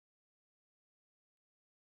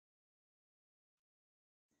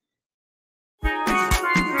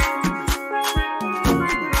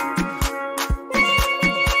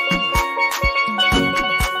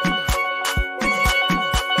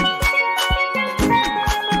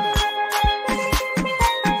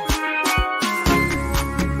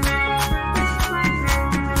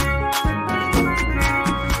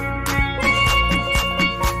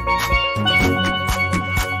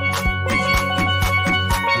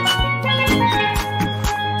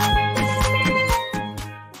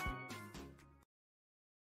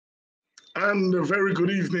And a very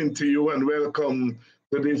good evening to you, and welcome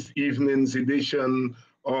to this evening's edition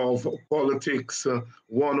of Politics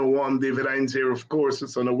 101. David Hinds here. Of course,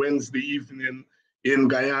 it's on a Wednesday evening in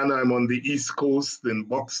Guyana. I'm on the East Coast in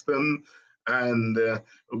Buxton, and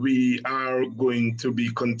we are going to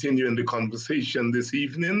be continuing the conversation this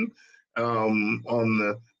evening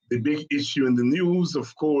on the big issue in the news.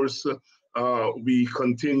 Of course, we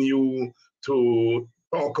continue to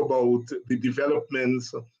talk about the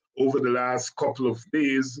developments over the last couple of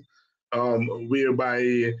days,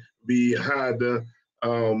 whereby we had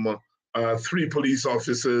three police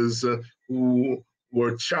officers who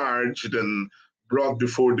were charged and brought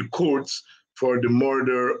before the courts for the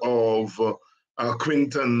murder of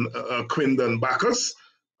Quindon Bacchus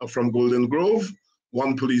from Golden Grove,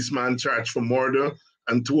 one policeman charged for murder,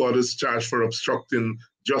 and two others charged for obstructing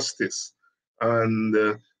justice. And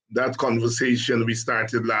that conversation we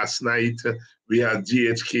started last night. We had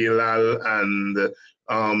GHK Lal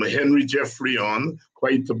and Henry Jeffrey on,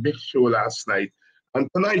 quite a big show last night. And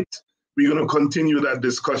tonight, we're going to continue that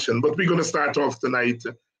discussion, but we're going to start off tonight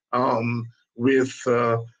with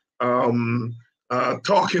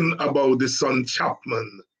talking about the son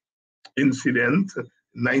Chapman incident,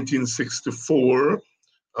 1964,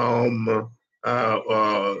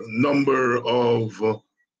 number of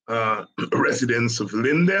residents of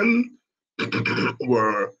Linden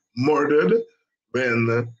were murdered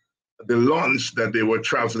when the launch that they were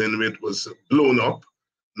traveling with was blown up.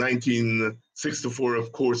 1964,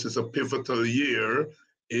 of course, is a pivotal year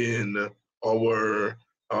in our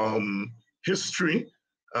history.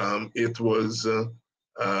 It was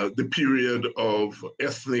the period of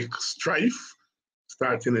ethnic strife,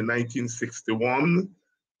 starting in 1961,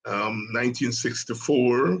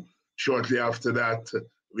 1964. Shortly after that,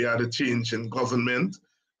 we had a change in government,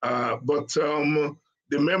 but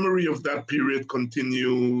the memory of that period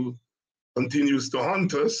continues to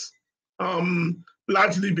haunt us,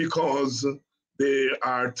 largely because there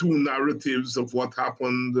are two narratives of what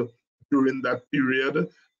happened during that period.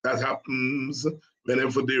 That happens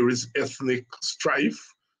whenever there is ethnic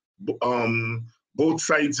strife. Both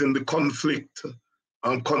sides in the conflict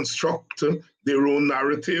construct their own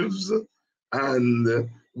narratives, and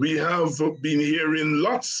we have been hearing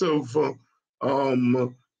lots of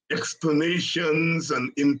explanations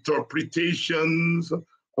and interpretations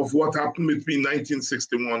of what happened between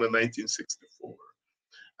 1961 and 1964.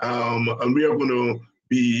 And we are going to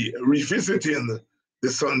be revisiting the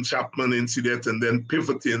son Chapman incident and then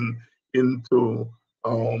pivoting into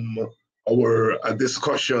our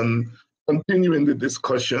discussion, continuing the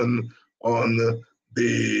discussion on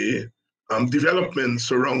the developments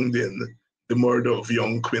surrounding the murder of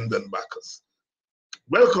young Quindon Bacchus.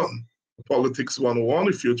 Welcome to Politics 101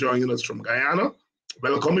 if you're joining us from Guyana.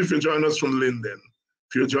 Welcome if you're joining us from Linden.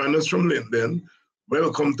 If you're joining us from Linden,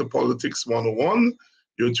 welcome to Politics 101.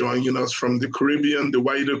 You're joining us from the Caribbean, the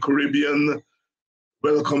wider Caribbean.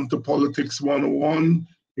 Welcome to Politics 101.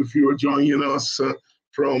 If you're joining us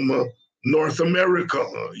from North America,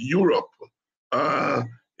 Europe,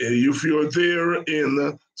 if you're there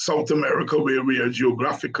in South America, where we are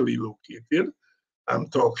geographically located, I'm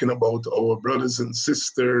talking about our brothers and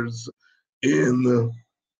sisters in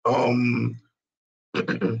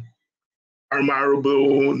Armarabo,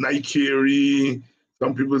 Naikeri,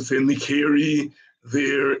 some people say Nikeri,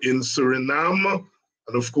 there in Suriname,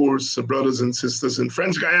 and of course, brothers and sisters in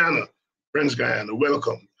French Guyana,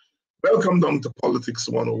 welcome. Welcome down to Politics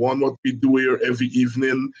 101. What we do here every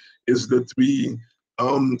evening is that we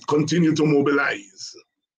continue to mobilize.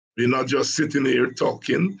 We're not just sitting here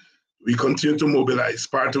talking. We continue to mobilize.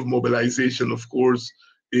 Part of mobilization, of course,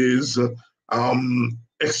 is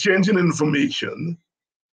exchanging information,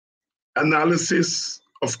 analysis,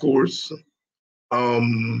 of course,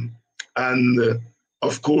 and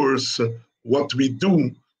of course, what we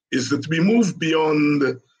do is that we move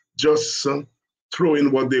beyond just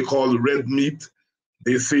throwing what they call red meat.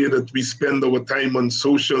 They say that we spend our time on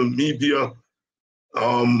social media,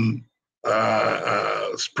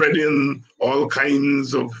 spreading all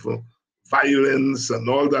kinds of violence and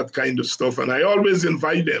all that kind of stuff. And I always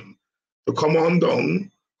invite them to come on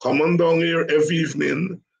down here every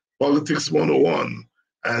evening, Politics 101.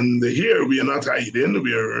 And here we are not hiding,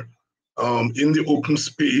 we are in the open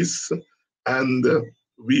space, and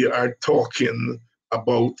we are talking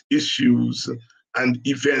about issues and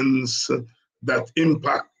events that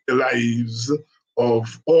impact the lives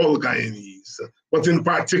of all Guyanese, but in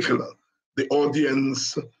particular, the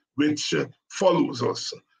audience which follows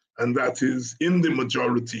us, and that is in the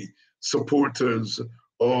majority supporters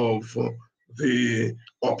of the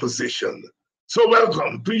opposition. So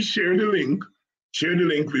welcome, please share the link. Share the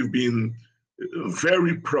link. We've been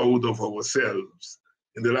very proud of ourselves.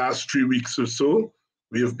 In the last 3 weeks or so,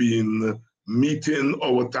 we have been meeting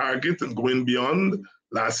our target and going beyond.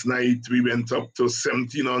 Last night, we went up to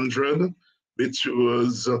 1,700, which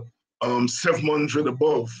was 700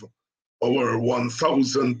 above our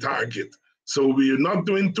 1,000 target. So we're not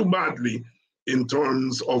doing too badly in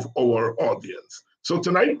terms of our audience. So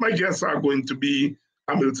tonight, my guests are going to be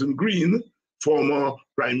Hamilton Greene, former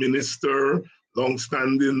Prime Minister,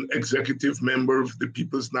 long-standing executive member of the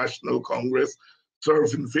People's National Congress,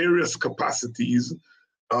 served in various capacities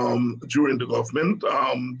during the government,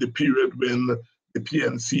 the period when the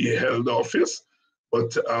PNC held office.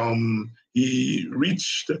 But he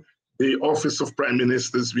reached the office of Prime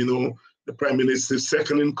Minister, as we know, the Prime Minister's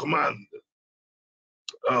second in command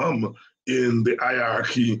in the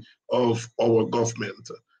hierarchy of our government.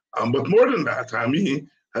 But more than that, Hammy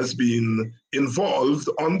has been involved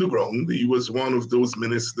on the ground. He was one of those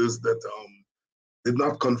ministers that did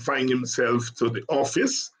not confine himself to the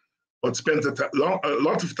office, but spent a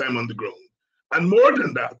lot of time on the ground. And more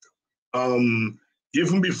than that,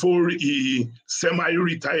 even before he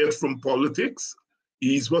semi-retired from politics,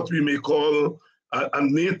 he's what we may call a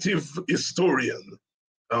native historian.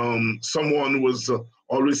 Someone who was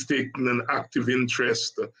always taking an active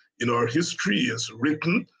interest in our history, has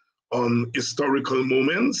written on historical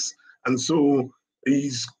moments, and so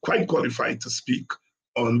he's quite qualified to speak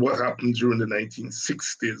on what happened during the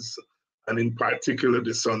 1960s, and in particular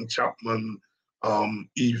the Son Chapman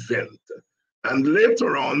event. And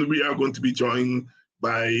later on, we are going to be joined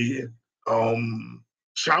by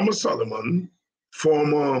Shama Solomon,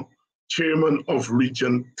 former chairman of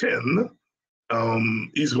Region 10.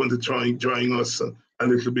 He's going to try and join us a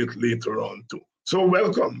little bit later on too. So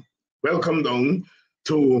welcome down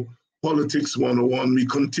to Politics 101. We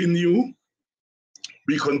continue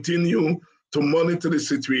to monitor the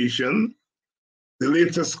situation. The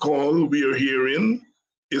latest call we are hearing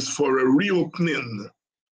is for a reopening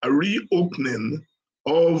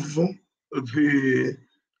of the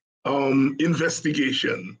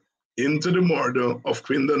investigation into the murder of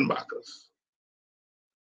Quindon Bacchus.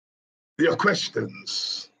 There are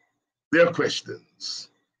questions.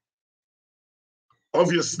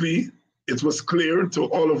 Obviously, it was clear to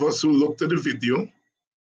all of us who looked at the video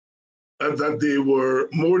that there were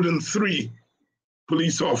more than 3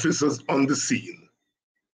 police officers on the scene.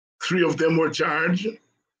 3 of them were charged.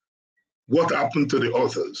 What happened to the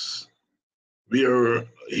others? We are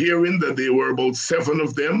hearing that there were about 7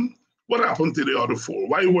 of them. What happened to the other 4?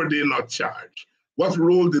 Why were they not charged? What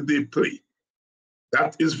role did they play?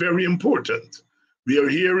 That is very important. We are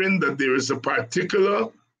hearing that there is a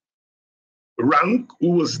particular rank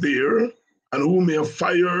who was there and who may have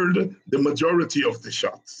fired the majority of the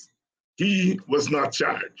shots. He was not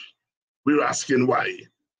charged. We're asking why.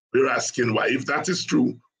 If that is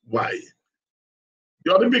true, why?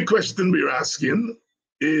 The other big question we're asking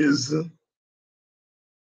is,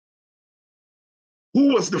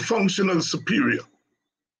 who was the functional superior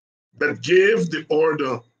that gave the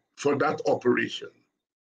order for that operation?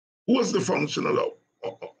 Who was the functional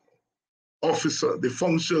officer, the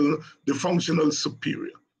functional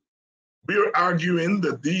superior? We're arguing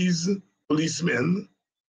that these policemen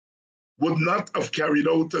would not have carried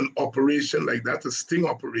out an operation like that, a sting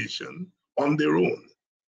operation, on their own.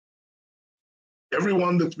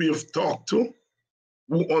 Everyone that we have talked to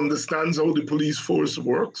who understands how the police force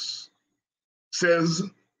works says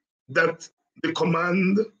that the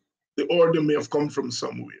command, the order may have come from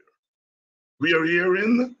somewhere. We are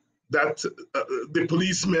hearing that the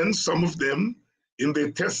policemen, some of them, in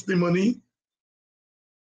their testimony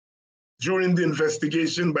during the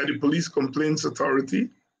investigation by the Police Complaints Authority,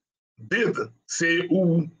 did say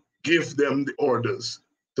who gave them the orders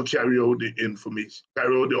to carry out the information,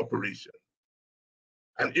 carry out the operation.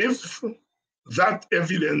 And if that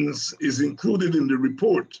evidence is included in the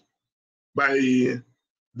report by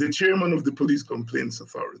the chairman of the Police Complaints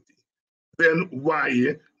Authority, then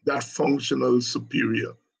why that functional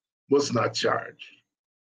superior was not charged?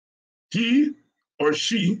 He or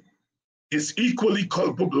she is equally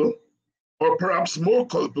culpable, or perhaps more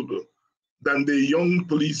culpable, than the young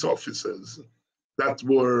police officers that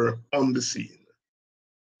were on the scene.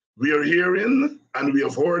 We are hearing, and we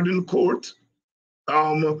have heard in court,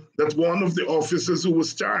 that one of the officers who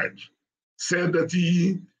was charged said that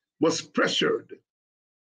he was pressured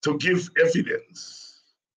to give evidence.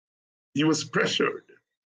 He was pressured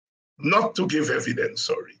not to give evidence,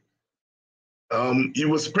 sorry. He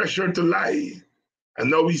was pressured to lie, and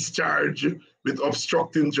now he's charged with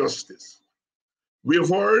obstructing justice. We have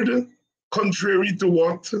heard, contrary to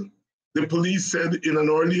what the police said in an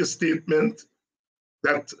earlier statement,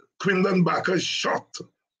 that Quindon Bachus shot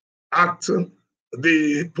at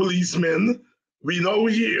the policemen, we now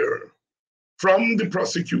hear from the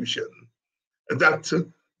prosecution that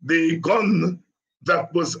the gun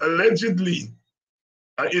that was allegedly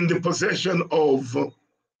in the possession of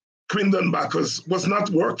Quindon Bachus was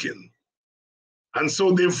not working. And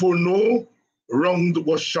so therefore no round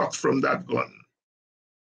was shot from that gun.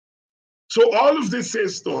 So all of this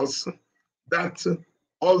says to us that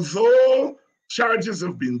although charges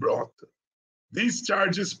have been brought, these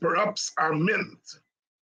charges perhaps are meant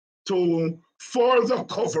to further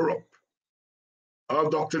cover up.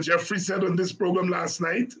 Dr. Jeffrey said on this program last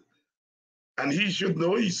night, and he should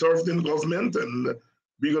know, he served in government, and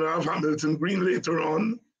we're going to have Hamilton Greene later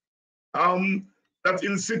on, that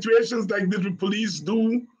in situations like this, the police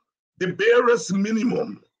do the barest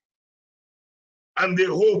minimum, and they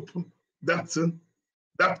hope that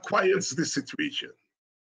that quiets the situation.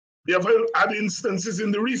 We have had instances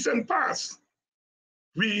in the recent past.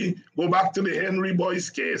 We go back to the Henry Boyce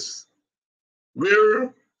case,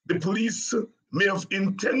 where the police may have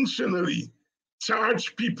intentionally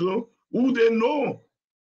charged people who they know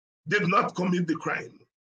did not commit the crime,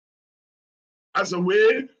 as a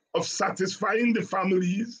way of satisfying the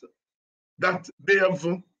families that they have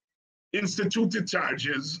instituted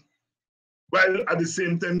charges, while at the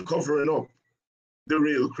same time covering up the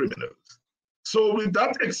real criminals. So with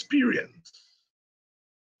that experience,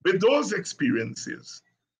 with those experiences,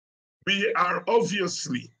 we are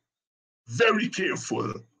obviously very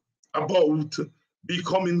careful about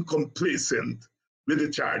becoming complacent with the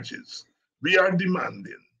charges. We are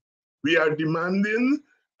demanding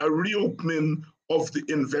a reopening of the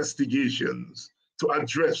investigations to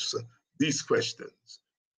address these questions.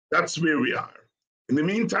 That's where we are. In the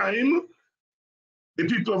meantime, the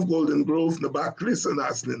people of Golden Grove, Nabaklis, and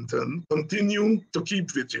Aslington continue to keep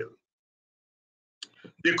vigil.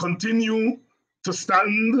 They continue to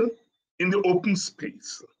stand in the open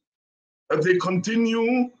space. They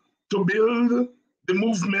continue to build the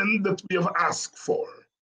movement that we have asked for.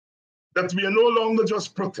 That we are no longer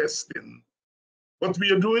just protesting. What we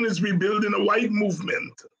are doing is we're building a wide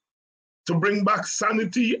movement to bring back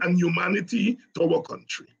sanity and humanity to our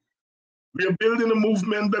country. We are building a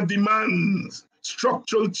movement that demands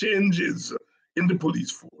structural changes in the police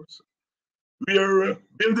force. We are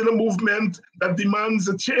building a movement that demands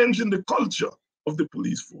a change in the culture of the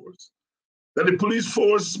police force. That the police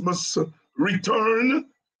force must return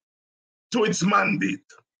to its mandate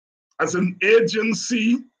as an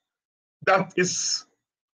agency that is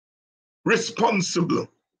responsible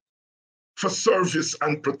for service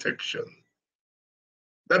and protection.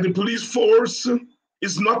 That the police force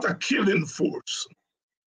is not a killing force,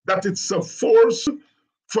 that it's a force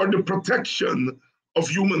for the protection of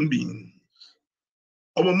human beings.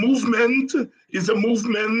 Our movement is a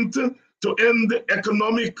movement to end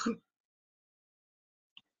economic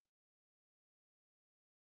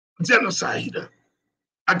genocide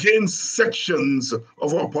against sections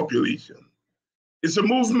of our population. It's a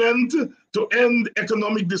movement to end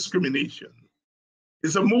economic discrimination.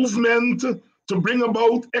 It's a movement to bring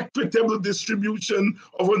about equitable distribution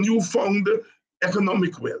of a newfound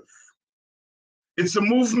economic wealth. It's a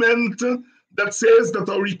movement that says that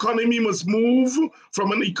our economy must move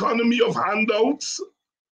from an economy of handouts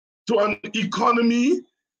to an economy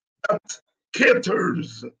that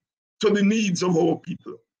caters to the needs of our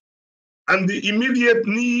people. And the immediate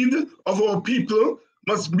need of our people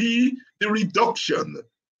must be the reduction,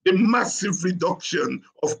 the massive reduction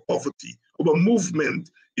of poverty. Our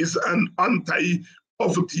movement is an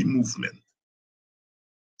anti-poverty movement.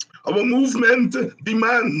 Our movement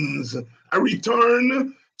demands a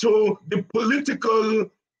return to the political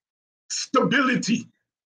stability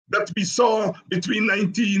that we saw between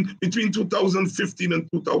 2015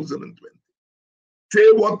 and 2020.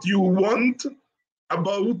 Say what you want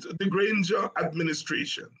about the Granger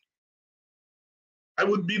administration. I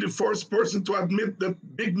would be the first person to admit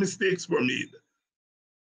that big mistakes were made.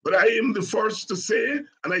 But I am the first to say,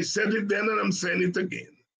 and I said it then and I'm saying it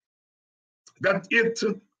again, that it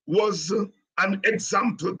was an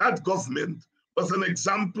example, that government was an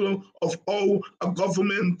example of how a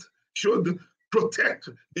government should protect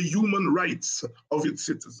the human rights of its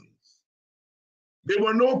citizens. There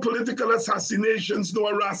were no political assassinations, no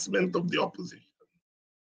harassment of the opposition.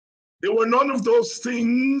 There were none of those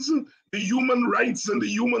things. The human rights and the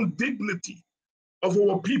human dignity of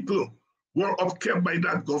our people were upkept by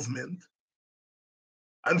that government.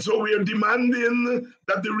 And so we are demanding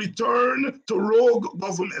that the return to rogue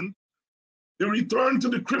government, the return to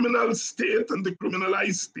the criminal state and the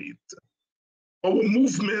criminalized state. Our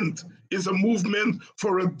movement is a movement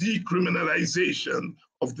for a decriminalization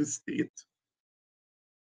of the state.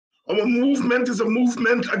 Our movement is a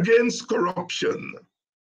movement against corruption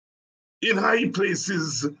in high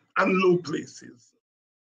places and low places.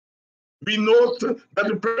 We note that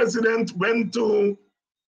the president went to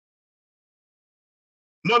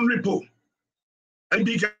non-repo and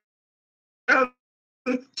began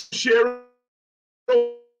to share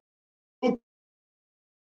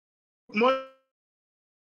money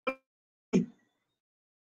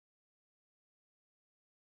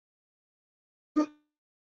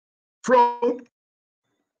from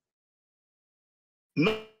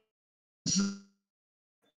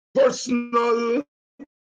personal,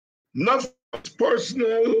 not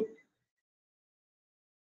personal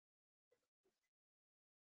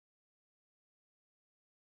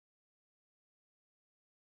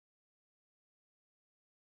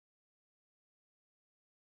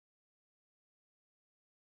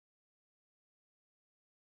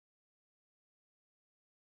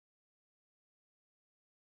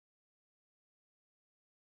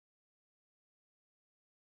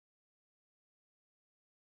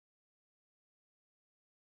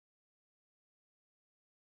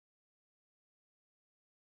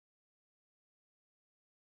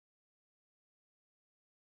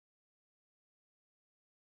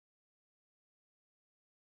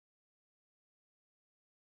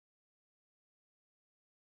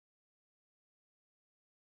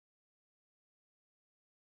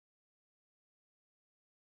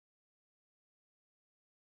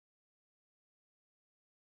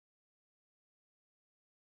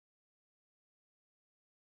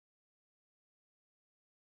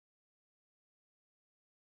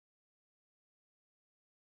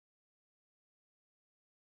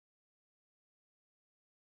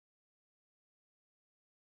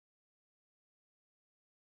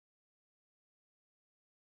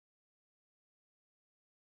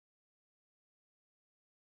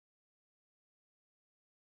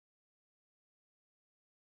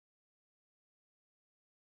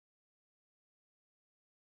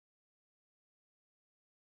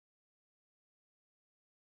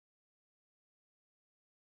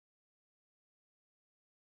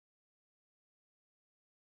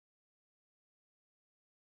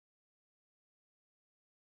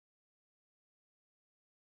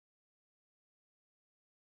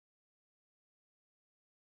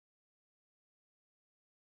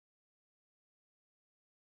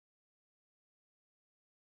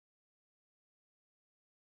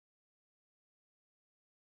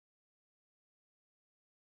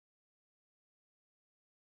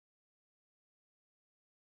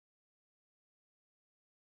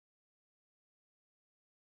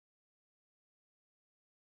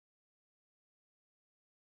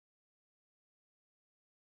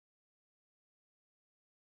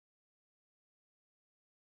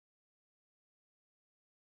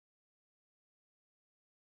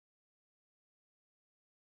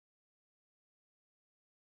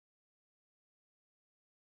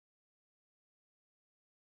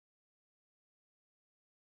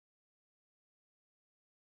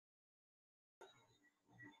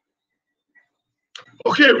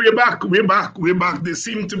Okay, we're back. They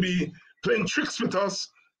seem to be playing tricks with us.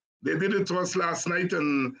 They did it to us last night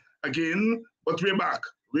and again, but we're back.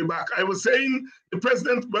 I was saying the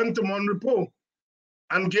president went to Monrepo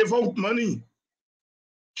and gave out money,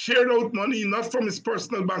 shared out money, not from his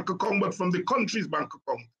personal bank account, but from the country's bank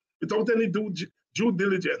account, without any due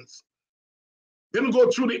diligence. Didn't go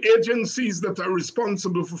through the agencies that are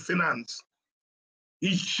responsible for finance.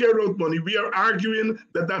 He shared out money. We are arguing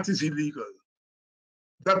that that is illegal.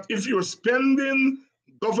 That if you're spending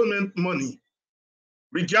government money,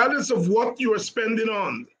 regardless of what you are spending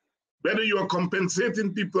on, whether you are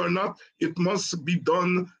compensating people or not, it must be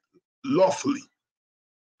done lawfully.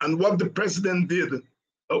 And what the president did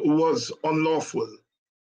was unlawful.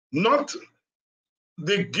 Not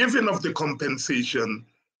the giving of the compensation,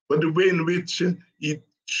 but the way in which he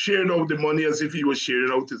shared out the money as if he was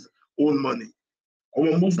sharing out his own money.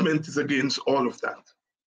 Our movement is against all of that.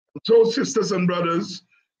 So, sisters and brothers,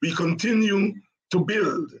 we continue to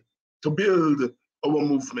build our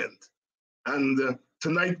movement. And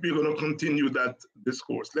tonight we're going to continue that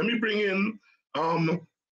discourse. Let me bring in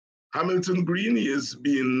Hamilton Greene. He has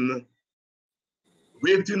been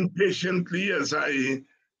waiting patiently as I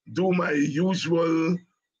do my usual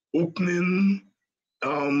opening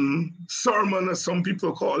sermon, as some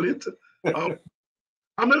people call it.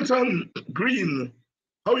 Hamilton Greene,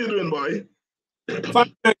 how are you doing, boy?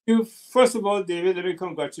 Fine, thank you. First of all, David, let me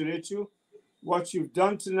congratulate you. What you've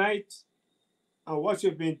done tonight and what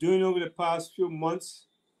you've been doing over the past few months,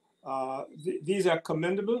 these are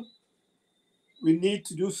commendable. We need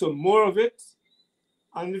to do some more of it.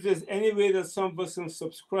 And if there's any way that some of us can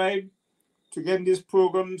subscribe to getting these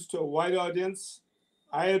programs to a wide audience,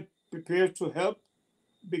 I am prepared to help,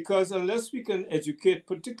 because unless we can educate,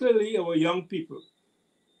 particularly our young people,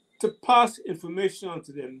 to pass information on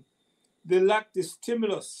to them, they lack the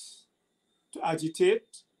stimulus to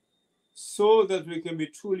agitate so that we can be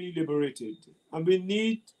truly liberated. And we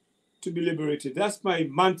need to be liberated. That's my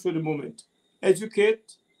mantra at the moment.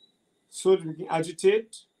 Educate so that we can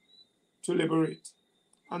agitate to liberate.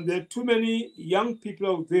 And there are too many young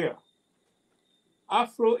people out there,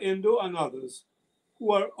 Afro, Indo, and others,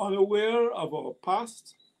 who are unaware of our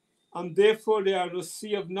past, and therefore they are in a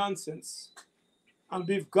sea of nonsense. And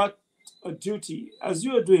we've got a duty, as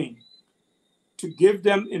you are doing, to give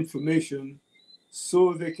them information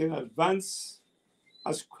so they can advance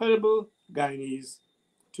as credible Guyanese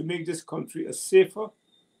to make this country a safer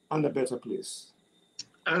and a better place.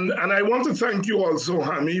 And I want to thank you also,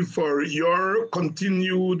 Hami, for your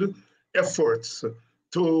continued efforts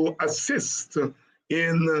to assist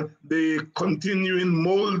in the continuing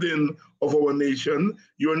molding of our nation.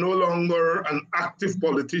 You're no longer an active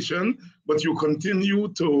politician, but you continue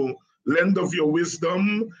to lend of your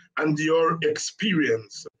wisdom and your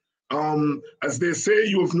experience. As they say,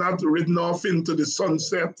 you have not ridden off into the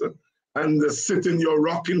sunset and sit in your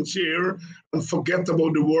rocking chair and forget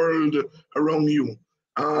about the world around you.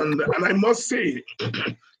 And I must say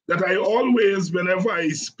that I always, whenever I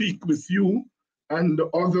speak with you and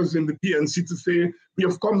others in the PNC, to say we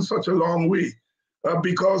have come such a long way.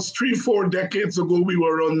 Because 3-4 decades ago, we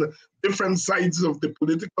were on different sides of the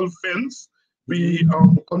political fence. We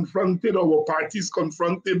confronted, our parties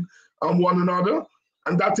confronted one another.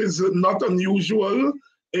 And that is not unusual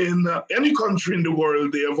in any country in the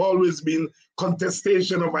world. There have always been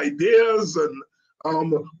contestation of ideas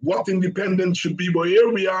and what independence should be. But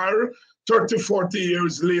here we are, 30, 40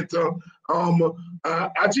 years later,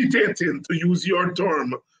 agitating, to use your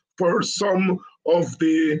term, for some of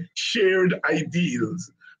the shared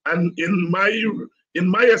ideals. And in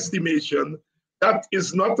my estimation, that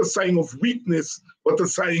is not a sign of weakness, but a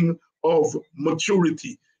sign of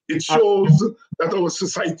maturity. It shows that our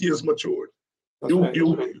society has matured.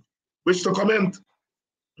 You wish to comment?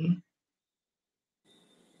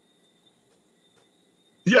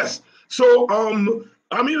 Yes. So,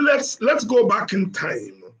 I mean, let's go back in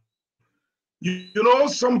time. You know,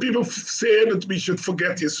 some people say that we should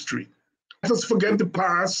forget history. Let us forget the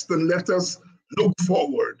past and let us look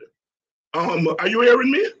forward. Are you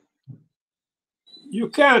hearing me? You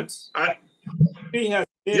can't.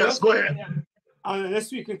 Yes, go ahead. And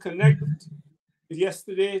unless we can connect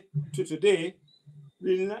yesterday to today,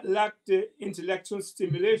 we lack the intellectual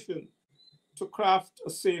stimulation to craft a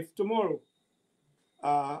safe tomorrow.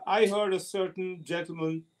 I heard a certain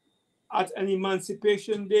gentleman at an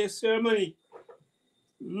Emancipation Day ceremony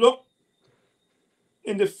look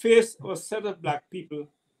in the face of a set of black people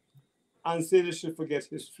and say they should forget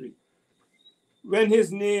history, when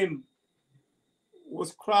his name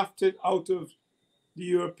was crafted out of the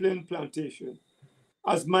European plantation,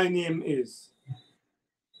 as my name is.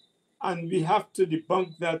 And we have to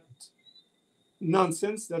debunk that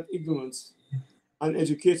nonsense, that ignorance, and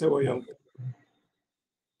educate our young people.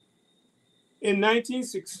 In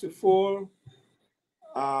 1964,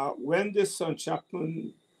 when the son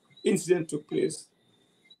Chapman incident took place,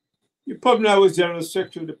 you probably know I was General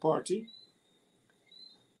Secretary of the party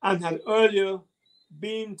and had earlier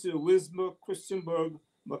been to the Wismar, Christiansburg,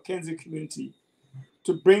 Mackenzie community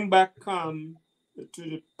to bring back calm to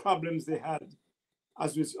the problems they had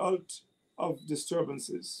as a result of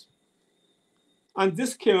disturbances. And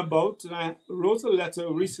this came about, and I wrote a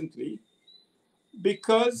letter recently,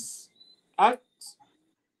 because at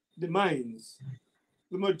the mines,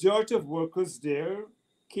 the majority of workers there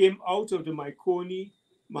came out of the Maikoni,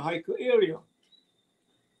 Mahaica area.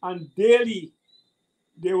 And daily,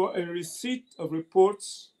 they were in receipt of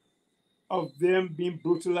reports of them being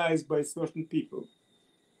brutalized by certain people.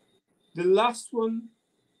 The last one,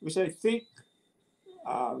 which I think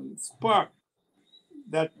sparked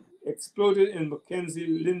that exploded in Mackenzie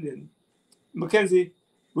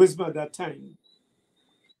Wismar at that time,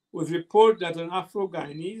 was report that an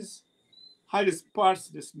Afro-Guyanese had his parts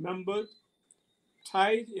dismembered,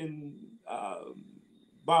 tied in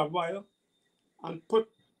barbed wire, and put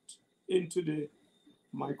into the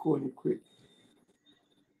Maikoni Creek.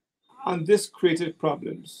 And this created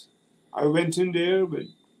problems. I went in there with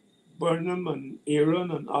Burnham and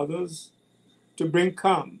Aaron and others to bring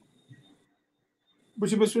calm.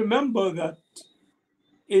 But you must remember that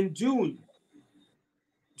in June,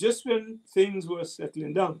 just when things were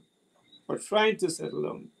settling down, or trying to settle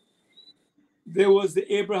down, there was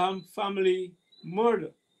the Abraham family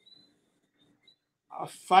murder. A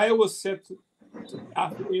fire was set to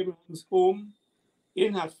Arthur Abraham's home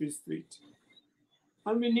in Hatfield Street.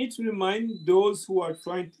 And we need to remind those who are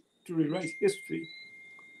trying to rewrite history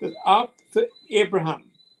that Arthur Abraham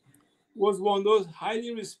was one of those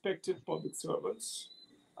highly respected public servants,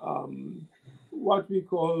 what we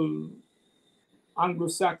call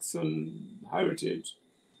Anglo-Saxon heritage.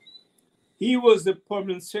 He was the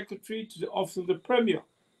permanent secretary to the office of the premier.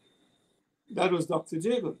 That was Dr.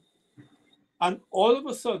 David. And all of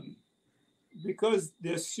a sudden, because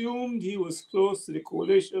they assumed he was close to the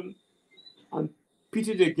coalition and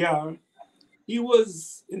Peter de Gare, he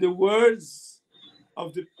was, in the words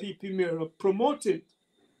of the PP Mirror, promoted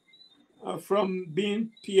from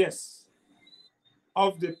being PS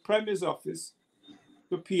of the Premier's office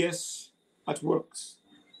to PS at Works.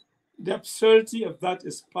 The absurdity of that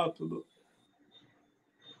is palpable.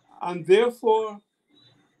 And therefore,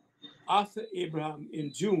 Arthur Abraham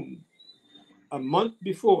in June, a month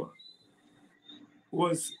before,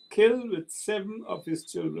 was killed with 7 of his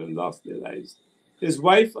children lost their lives. His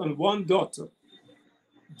wife and 1 daughter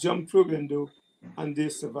jumped through a window and they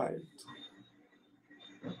survived.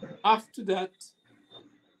 After that,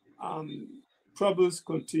 troubles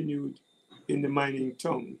continued in the mining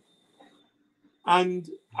town. And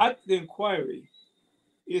at the inquiry,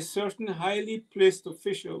 a certain highly placed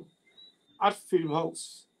official at Freedom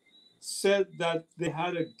House said that they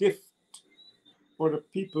had a gift for the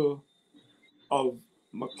people of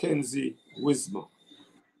Mackenzie Wismar.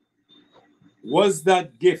 Was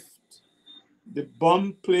that gift the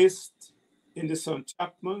bomb placed in the Son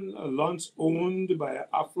Chapman, a launch owned by an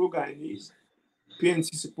Afro-Guyanese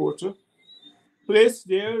PNC supporter? Placed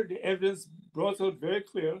there, the evidence brought out very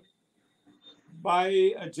clear by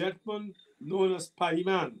a gentleman known as Paddy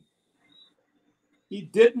Man. He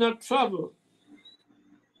did not travel.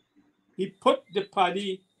 He put the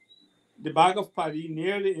bag of paddy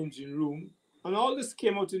near the engine room, and all this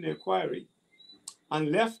came out in the inquiry,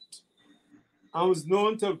 and left, and was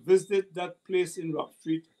known to have visited that place in Rock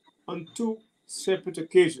Street on 2 separate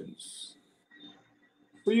occasions.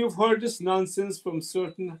 So you've heard this nonsense from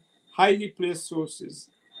certain highly placed sources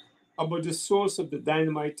about the source of the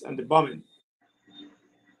dynamite and the bombing.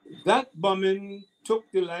 That bombing took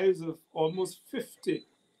the lives of almost 50,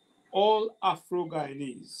 all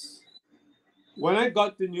Afro-Guyanese. When I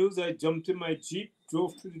got the news, I jumped in my Jeep,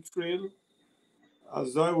 drove to the trail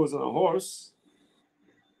as though I was on a horse,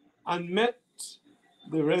 and met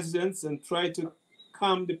the residents and tried to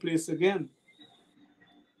calm the place again.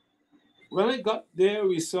 When I got there,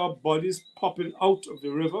 we saw bodies popping out of the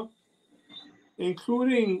river,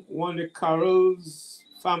 including one of Carol's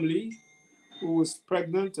family who was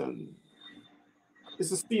pregnant, and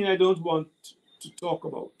it's a scene I don't want to talk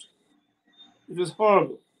about. It was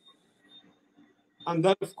horrible. And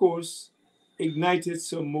that, of course, ignited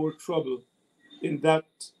some more trouble in that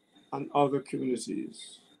and other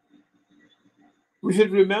communities. We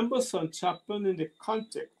should remember Son Chapman in the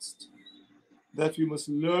context that we must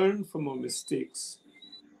learn from our mistakes.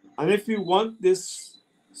 And if we want this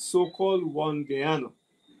so-called One Guyana,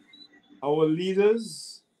 our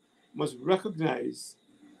leaders must recognize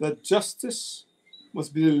that justice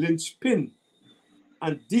must be the linchpin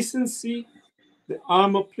and decency the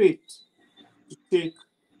armor plate to take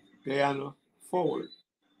Guyana forward.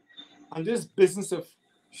 And this business of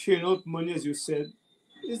sharing out money, as you said,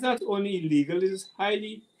 is not only illegal, it is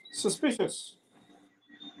highly suspicious.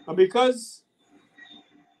 And because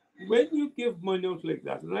when you give money out like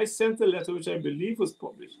that, and I sent a letter which I believe was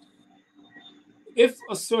published, if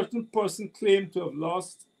a certain person claimed to have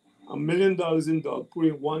lost $1 million in Darfur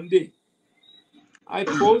in one day, I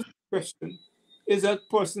pose the question, is that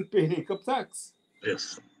person paying income tax?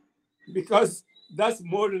 Yes. Because that's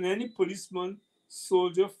more than any policeman,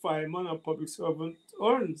 soldier, fireman, or public servant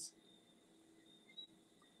earns.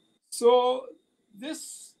 So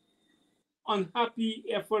this unhappy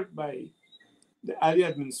effort by the Ali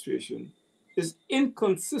administration is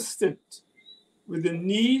inconsistent with the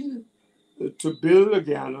need to build a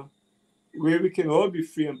Guyana where we can all be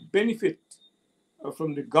free and benefit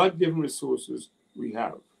from the God-given resources we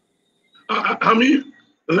have.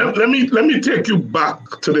 Let me take you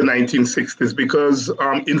back to the 1960s, because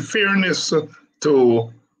in fairness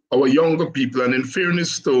to our younger people and in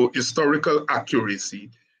fairness to historical accuracy,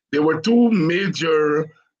 there were 2 major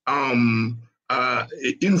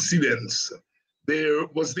incidents. There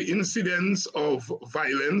was the incidence of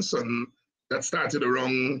violence, and that started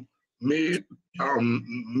around May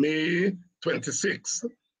 26th,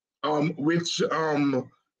 which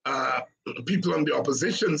people on the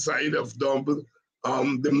opposition side have dubbed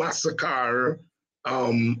the massacre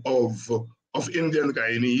of of Indian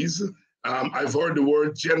Guyanese. I've heard the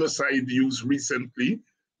word genocide used recently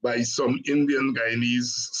by some Indian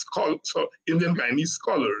Guyanese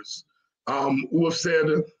scholars who have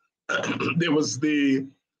said there was the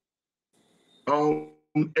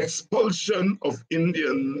expulsion of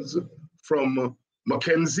Indians from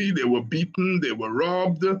Mackenzie. They were beaten, they were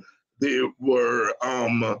robbed, they were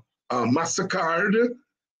massacred,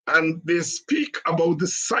 and they speak about the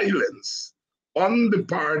silence on the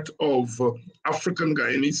part of African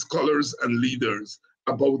Guyanese scholars and leaders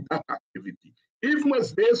about that activity, even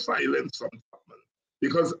as they silence some Chapman.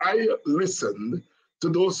 Because I listened to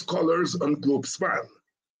those scholars on GlobeSpan,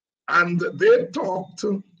 and they talked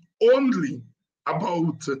only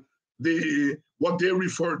about what they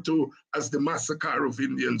refer to as the massacre of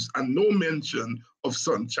Indians and no mention of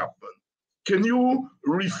son Chapman. Can you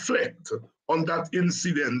reflect on that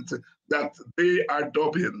incident that they are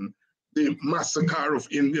dubbing the massacre of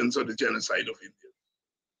Indians or the genocide of Indians?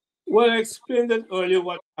 Well, I explained that earlier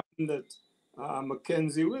what happened at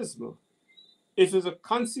Mackenzie Wismar. It was a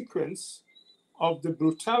consequence of the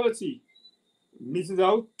brutality meted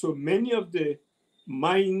out to many of the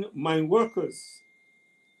mine workers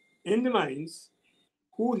in the mines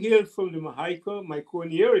who hailed from the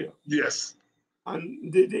Mahaika-Maikoni area. Yes.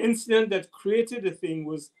 And the incident that created the thing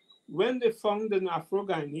was when they found an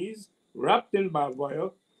Afro-Guyanese wrapped in barbed wire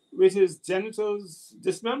with his genitals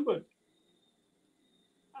dismembered.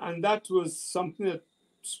 And that was something that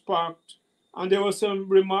sparked, and there were some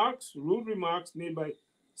remarks, rude remarks made by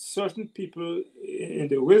certain people in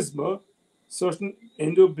the Wismar, certain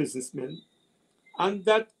Indo businessmen, and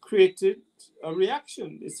that created a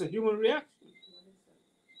reaction. It's a human reaction.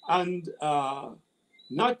 And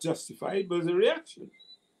not justified, but a reaction.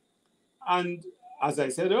 And as I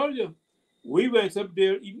said earlier, we went up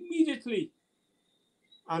there immediately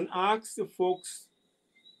and asked the folks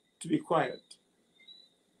to be quiet.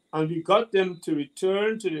 And we got them to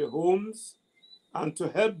return to their homes and to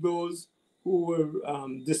help those who were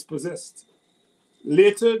dispossessed.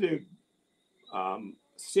 Later, the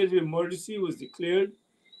state of emergency was declared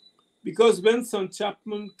because when son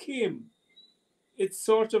Chapman came, it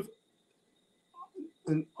sort of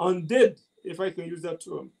undid, if I can use that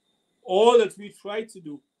term, all that we tried to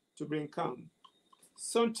do to bring calm.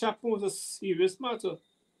 Son Chapman was a serious matter.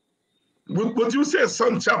 Would you say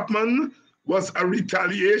son Chapman was a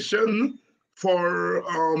retaliation for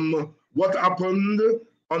what happened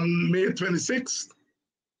on May 26th?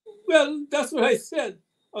 Well, that's what I said.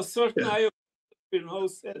 A certain eye of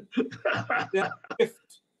house said that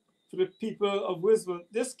gift to the people of Wisdom.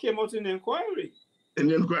 This came out in the inquiry. In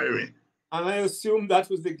the inquiry. And I assume that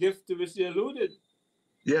was the gift to which they alluded.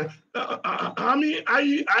 Yeah, I mean,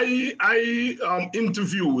 I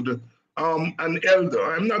interviewed an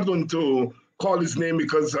elder. I'm not going to call his name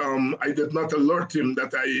because I did not alert him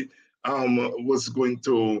that I was going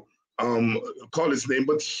to call his name,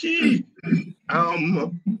 but he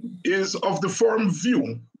is of the firm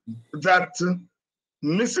view that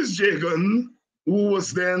Mrs. Jagan, who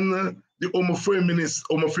was then the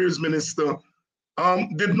Home Affairs Minister,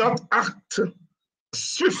 did not act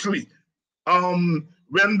swiftly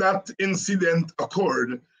when that incident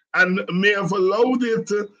occurred and may have allowed it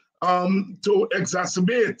to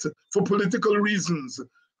exacerbate for political reasons.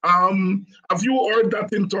 Have you heard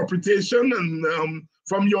that interpretation? And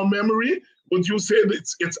from your memory, would you say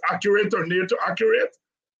that it's accurate or near to accurate?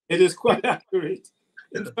 It is quite accurate.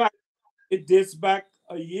 In fact, it dates back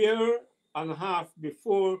a year and a half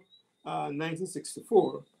before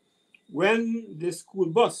 1964, when the school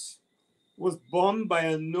bus was bombed by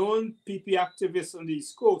a known PP activist on the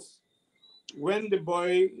East Coast. When the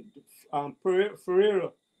boy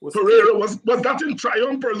Ferreira was Ferreira was that in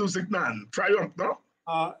Triumph or Lusignan? Triumph, no?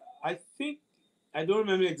 I think I don't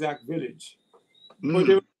remember the exact village,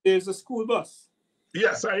 but there's a school bus.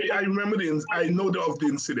 Yes, I remember I know of the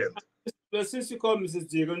incident. But since you call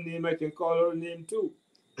Mrs. Jagan's name, I can call her name too.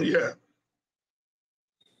 Yeah.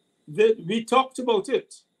 We talked about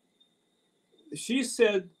it. She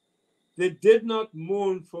said they did not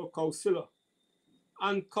mourn for Kausila.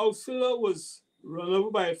 And Kausila was run over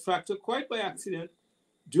by a tractor quite by accident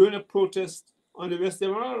during a protest on the West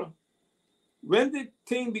Demerara. When the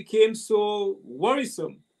thing became so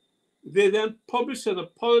worrisome, they then published an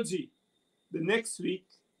apology the next week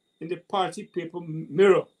in the party paper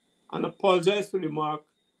Mirror and apologized for the remark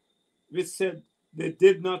which said they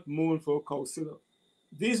did not mourn for Kausila.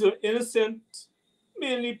 These were innocent,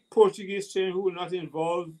 mainly Portuguese children who were not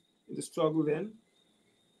involved in the struggle then,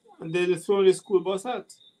 and they were thrown the school bus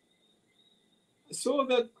out. So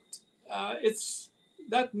that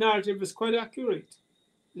that narrative is quite accurate.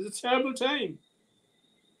 It's a terrible time.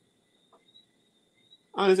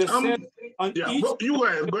 And as I said, on Yeah, each you go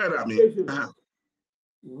ahead, I mean. occasion,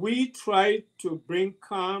 we tried to bring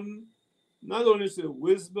calm not only to the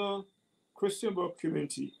Wisbeh Christian Border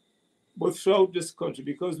community, but throughout this country,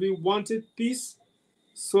 because we wanted peace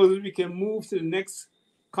so that we can move to the next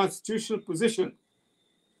constitutional position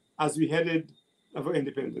as we headed for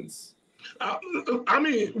independence. I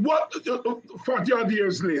mean, what 40 odd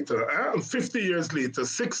years later, 50 years later,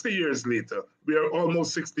 60 years later, we are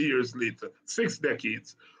almost 60 years later, 6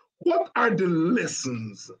 decades. What are the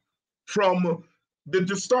lessons from the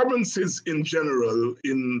disturbances in general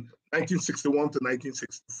in 1961 to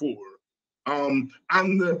 1964,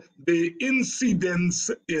 and the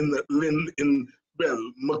incidents in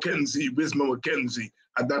Mackenzie, Wisma Mackenzie,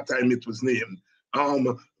 at that time it was named,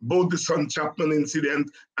 both the son Chapman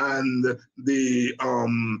incident and the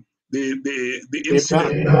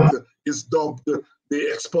incident that is dubbed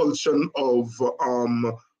the expulsion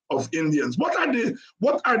of Indians. What are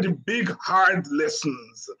the big hard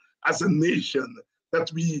lessons as a nation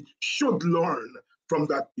that we should learn from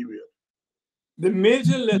that period? The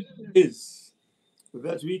major lesson is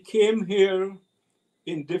that we came here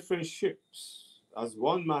in different ships. As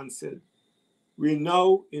one man said, we're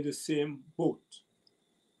now in the same boat.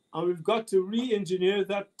 And we've got to re-engineer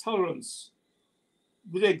that tolerance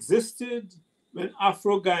that existed when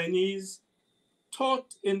Afro-Guyanese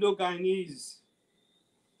taught Indo-Guyanese,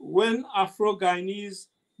 when Afro-Guyanese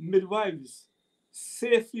midwives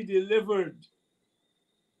safely delivered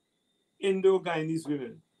Indo-Guyanese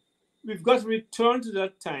women. We've got to return to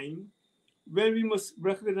that time when we must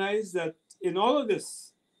recognize that in all of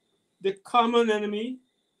this, the common enemy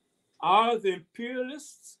are the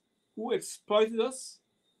imperialists who exploited us,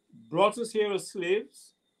 brought us here as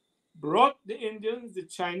slaves, brought the Indians, the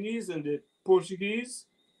Chinese, and the Portuguese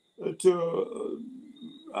in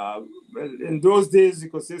those days, you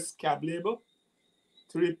could say scab labor,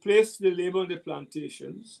 to replace the labor on the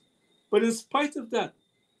plantations. But in spite of that,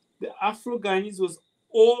 the Afro-Guyanese was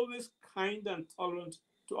always kind and tolerant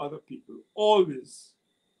to other people, always.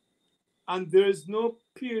 And there is no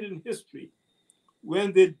period in history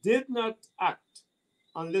when they did not act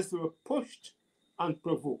unless they were pushed and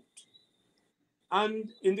provoked.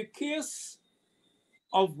 And in the case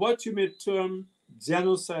of what you may term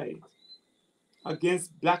genocide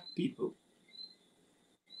against Black people,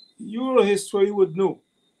 Eurohistory would know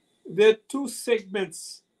there are two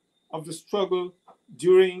segments of the struggle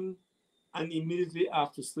during and immediately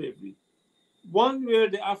after slavery. One where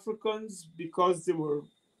the Africans, because they were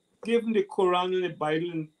given the Quran and the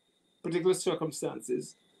Bible in particular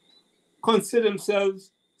circumstances, consider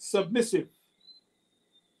themselves submissive.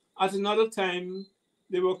 At another time,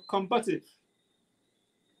 they were combative.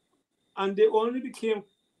 And they only became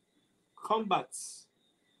combats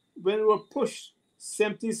when they were pushed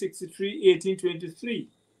 1763, 1823.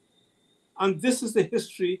 And this is the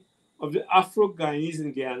history of the Afro-Guyanese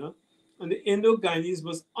in Guyana. And the Indo-Guyanese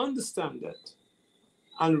must understand that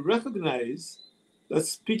and recognize that,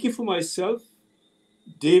 speaking for myself,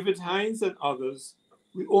 David Hinds, and others,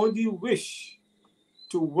 we only wish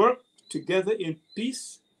to work together in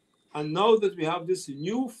peace. And now that we have this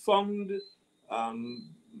newfound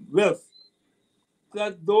wealth,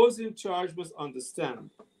 that those in charge must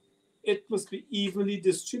understand it must be evenly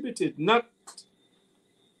distributed, not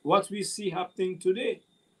what we see happening today.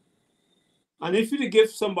 And if you give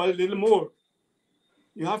somebody a little more,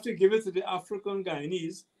 you have to give it to the African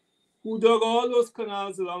Guyanese who dug all those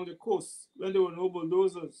canals along the coast when there were no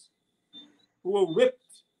bulldozers, who were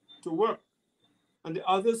whipped to work, and the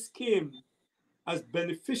others came as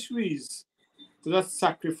beneficiaries to that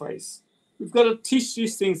sacrifice. We've got to teach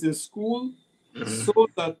these things in school so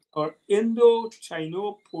that our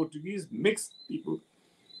Indo-Chino Portuguese mixed people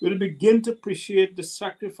will begin to appreciate the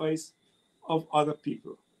sacrifice of other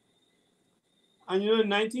people. And in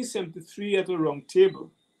 1973 at the round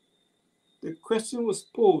table, the question was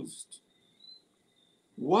posed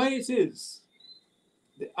why it is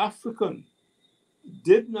the African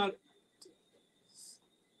did not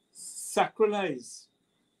sacralize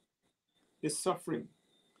his suffering,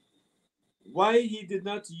 why he did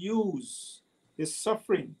not use his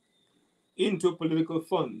suffering into a political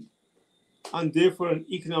fund and therefore an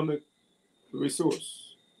economic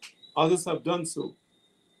resource. Others have done so.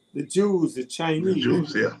 The Jews, the Chinese. The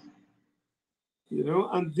Jews, yeah.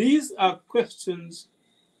 And these are questions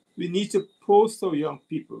we need to pose to our young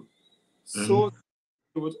people so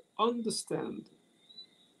they would understand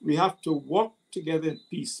we have to walk together in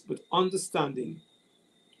peace, but understanding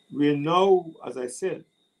we're now, as I said,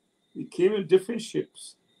 we came in different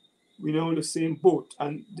ships, we're now in the same boat.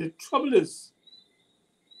 And the trouble is,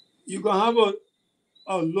 you're going to have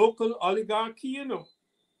a local oligarchy,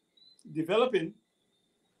 developing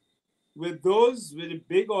with those with the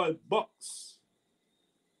big oil bucks.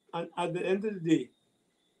 And at the end of the day,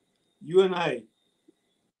 you and I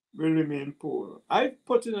will remain poor. I've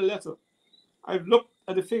put in a letter. I've looked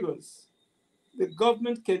at the figures. The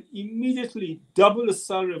government can immediately double the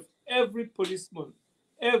salary of every policeman,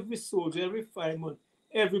 every soldier, every fireman,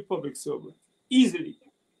 every public servant, easily,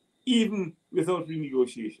 even without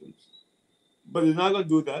renegotiations. But they're not going to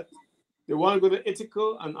do that. They want to go to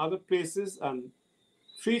Ithaca and other places and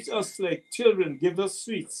treat us like children, give us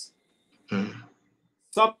sweets,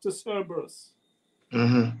 sup to Cerberus.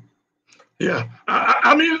 Yeah,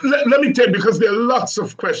 I mean, let me tell you, because there are lots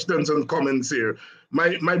of questions and comments here.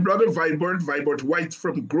 My brother Vibert White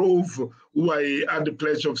from Grove, who I had the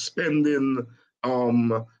pleasure of spending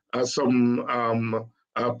some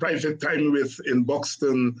private time with in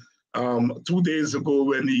Buxton 2 days ago,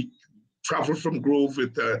 when he traveled from Grove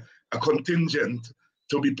with a contingent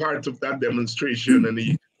to be part of that demonstration, and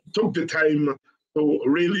he took the time to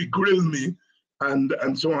really grill me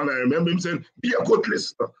and so on. I remember him saying, "Be a good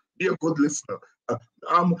listener. Be a good listener."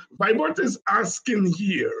 Vibert is asking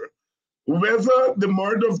here whether the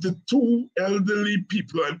murder of the two elderly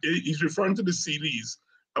people, and he's referring to the series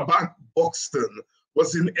about Buxton,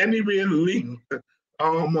 was in any way linked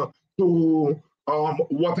to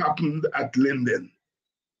what happened at Linden.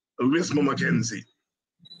 Wisma Mackenzie.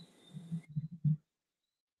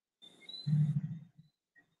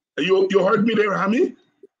 You heard me there, Hammy?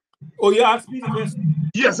 Oh, you asked me the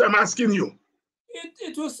question? Yes, I'm asking you.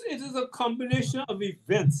 It is a combination of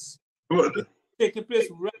events taking place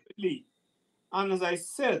rapidly. And as I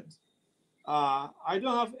said, I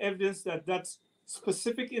don't have evidence that that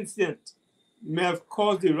specific incident may have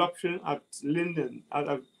caused the eruption at Linden.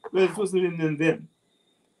 Well, it wasn't Linden then.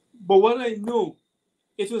 But what I know,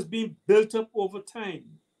 it was being built up over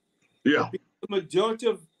time. Yeah. Because the majority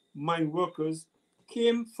of mine workers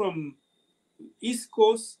came from East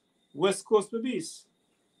Coast, West Coast police.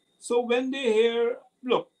 So when they hear,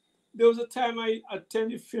 look, there was a time I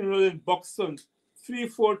attended a funeral in Buxton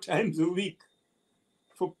 3-4 times a week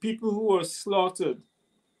for people who were slaughtered.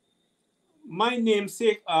 My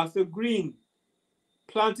namesake, Arthur Greene,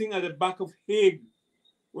 planting at the back of Hague,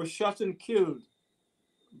 was shot and killed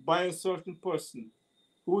by a certain person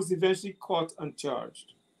who was eventually caught and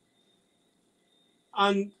charged.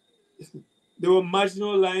 And there were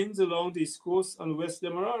marginal lines along the East Coast and West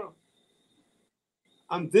Demerara.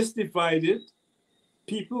 And this divided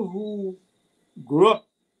people who grew up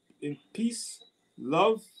in peace,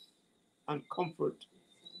 love, and comfort.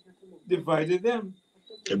 Divided them.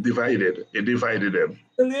 It divided them.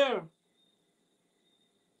 There.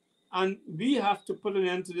 And we have to put an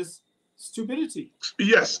end to this stupidity.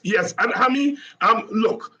 Yes. And Hammy,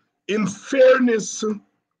 look, in fairness,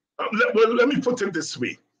 let me put it this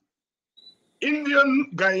way.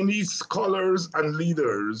 Indian Guyanese scholars and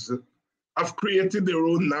leaders have created their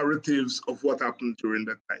own narratives of what happened during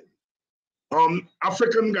that time.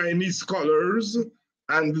 African Guyanese scholars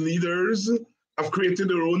and leaders have created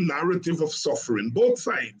their own narrative of suffering. Both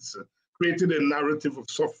sides created a narrative of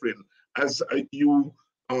suffering, as you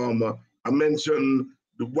mentioned,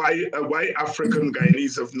 why African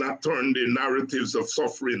Guyanese have not turned their narratives of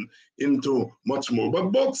suffering into much more.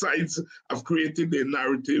 But both sides have created their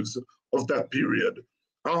narratives of that period.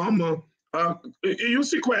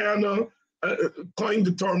 U.C. Kwayana coined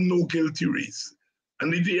the term "no guilty race,"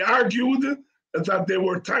 and he argued that there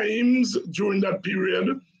were times during that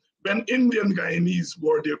period when Indian Guyanese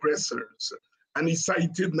were the aggressors, and he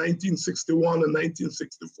cited 1961 and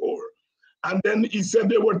 1964. And then he said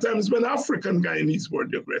there were times when African Guyanese were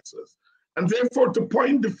the aggressors. And therefore, to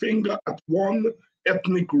point the finger at one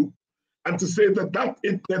ethnic group and to say that that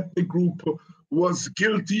ethnic group was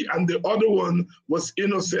guilty and the other one was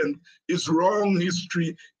innocent is wrong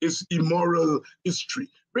history, is immoral history.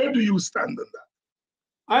 Where do you stand on that?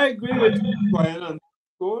 I agree with Brian.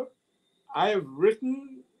 I have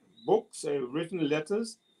written books, I have written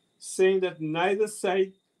letters saying that neither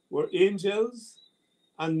side were angels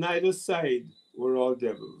and neither side were all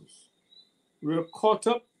devils. We were caught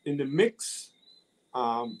up in the mix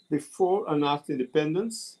before and after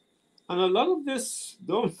independence. And a lot of this,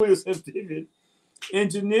 don't fool yourself, David,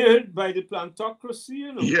 engineered by the plantocracy,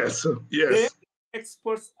 you know. Yes. They're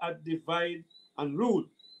experts at divide and rule.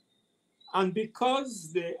 And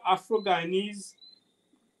because the Afro-Guyanese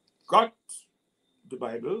got the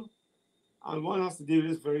Bible, and one has to deal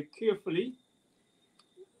with this very carefully,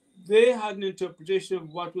 they had an interpretation of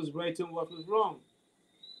what was right and what was wrong.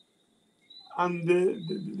 And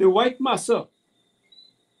the white massa,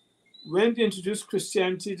 when they introduced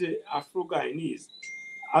Christianity to Afro-Guyanese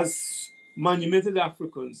as manumitted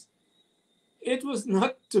Africans, it was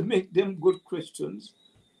not to make them good Christians,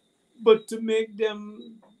 but to make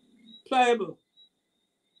them pliable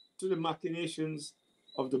to the machinations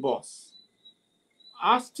of the boss.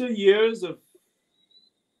 After years of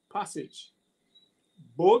passage,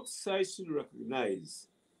 both sides should recognize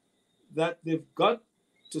that they've got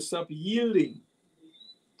to stop yielding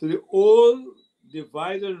to the old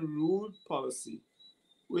divide and rule policy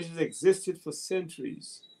which has existed for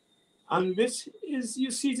centuries and which is,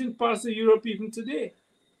 you see it in parts of Europe even today.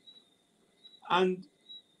 And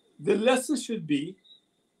the lesson should be,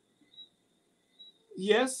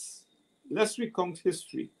 yes, let's recount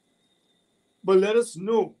history, but let us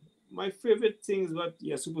know. My favorite thing is what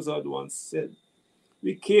Yasupazad once said.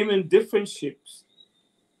 We came in different ships,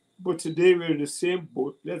 but today we're in the same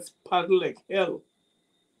boat. Let's paddle like hell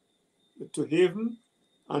to haven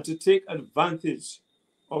and to take advantage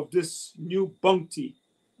of this new bounty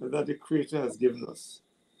that the Creator has given us.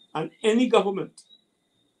 And any government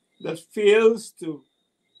that fails to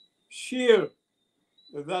share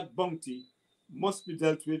that bounty must be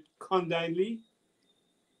dealt with condignly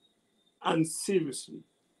and seriously.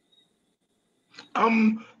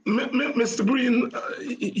 Mr. Greene,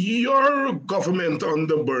 your government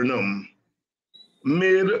under Burnham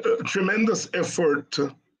made a tremendous effort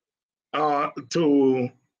to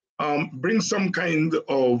bring some kind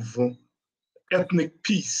of ethnic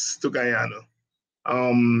peace to Guyana.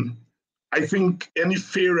 I think any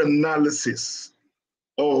fair analysis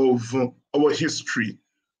of our history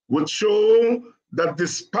would show that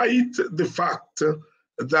despite the fact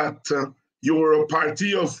that you were a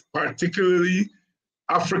party of particularly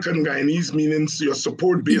African Guyanese, meaning your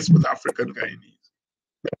support base with African Guyanese,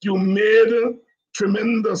 that you made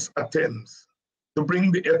tremendous attempts to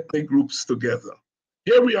bring the ethnic groups together.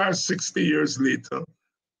 Here we are 60 years later,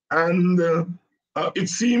 and it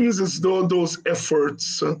seems as though those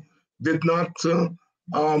efforts did not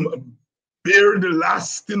bear the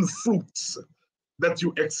lasting fruits that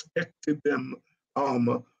you expected them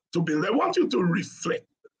to build. I want you to reflect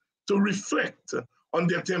on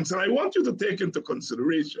the attempts, and I want you to take into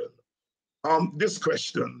consideration this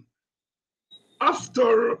question.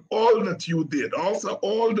 After all that you did, after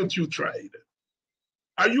all that you tried,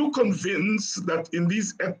 are you convinced that in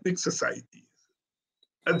these ethnic societies,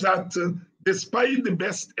 that despite the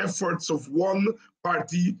best efforts of one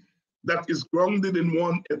party that is grounded in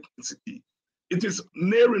one ethnicity, it is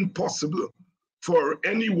near impossible for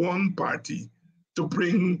any one party to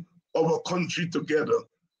bring our country together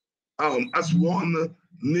as one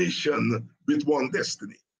nation with one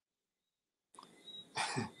destiny?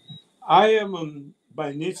 I am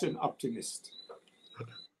by nature an optimist.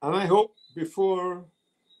 And I hope before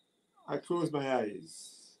I close my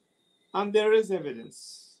eyes, and there is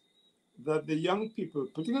evidence that the young people,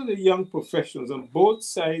 particularly the young professionals on both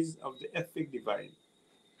sides of the ethnic divide,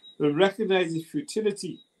 will recognize the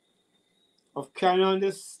futility of carrying on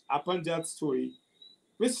this Apanjat story,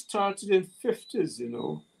 which started in the 50s,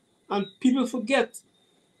 and people forget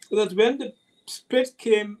that when the split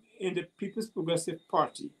came in the People's Progressive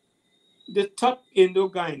Party, the top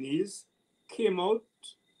Indo-Guyanese came out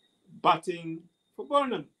batting for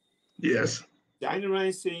Burnham. Yes.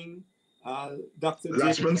 Jainarine Singh, Dr.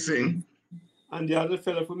 Chapman Singh, and the other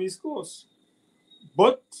fellow from East Coast.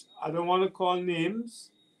 But I don't want to call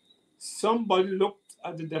names. Somebody looked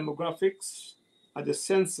at the demographics, at the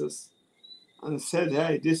census, and said,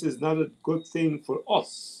 hey, this is not a good thing for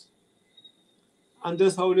us. And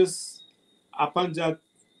that's how this Apanjat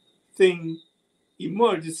thing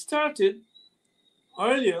emerged. It started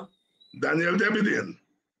earlier. Daniel Debedian.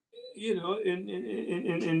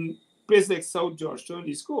 In places like South Georgetown,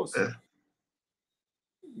 East Coast.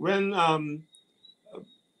 When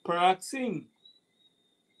Parag Singh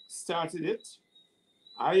started it,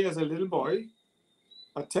 I, as a little boy,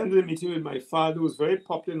 attended a meeting with my father, who was very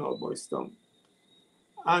popular in Old Boys Town.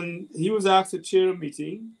 And he was asked to chair a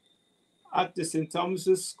meeting at the St.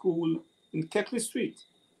 Thomas's School in Ketley Street.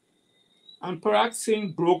 And Parag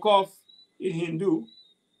Singh broke off in Hindu,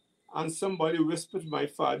 and somebody whispered to my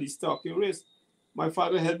father, he's talking race. My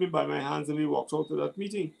father held me by my hands and we walked out to that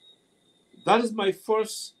meeting. That is my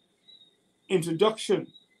first introduction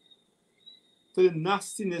to the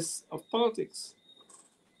nastiness of politics.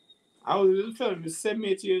 I was a little fellow, I was 7,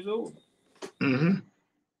 8 years old. Mm-hmm.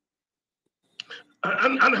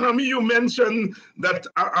 And Hami, you mentioned that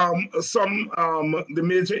the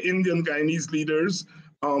major Indian Guyanese leaders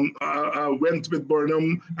went with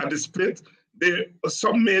Burnham at the split.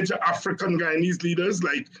 Some major African Guyanese leaders,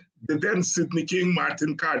 like the then Sidney King,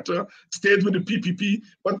 Martin Carter, stayed with the PPP,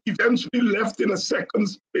 but eventually left in a second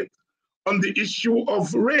split on the issue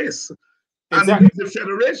of race. And Exactly. with the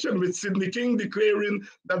Federation, with Sidney King declaring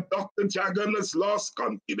that Dr. Jagan has lost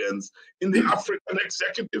confidence in the African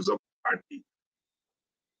executives of the party.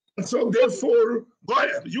 And so therefore, go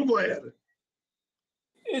ahead, you go ahead.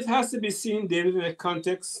 It has to be seen, David, in the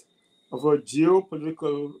context of our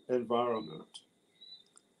geopolitical environment.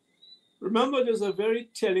 Remember, there's a very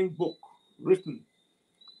telling book written,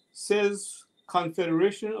 says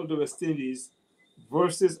Confederation of the West Indies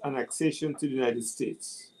versus annexation to the United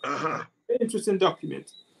States. Uh-huh. Very interesting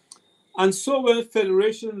document. And so when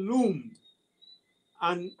federation loomed,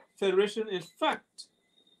 and federation in fact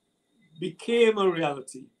became a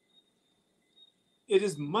reality, it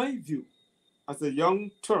is my view as a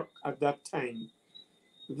young Turk at that time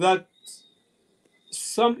that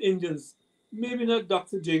some Indians, maybe not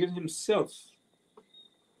Dr. Jagan himself,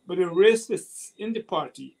 but the racists in the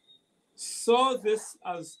party, saw this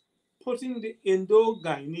as putting the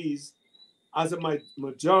Indo-Guyanese as a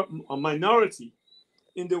minority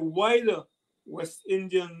in the wider West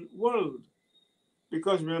Indian world.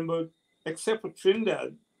 Because remember, except for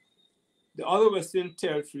Trinidad, the other Western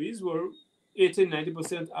territories were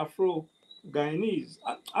 80-90% Afro-Guyanese,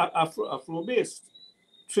 Afro-based.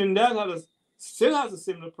 Trinidad still has a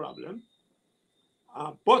similar problem,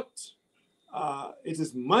 but it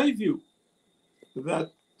is my view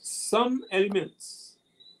that some elements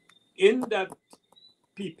in that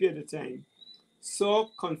PP at the time saw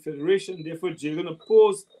confederation, therefore Jagan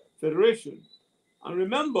opposed federation. And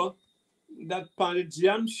remember that Pandit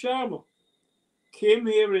Jam Sharma came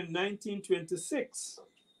here in 1926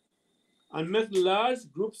 and met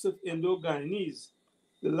large groups of Indo-Guyanese.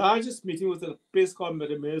 The largest meeting was at a place called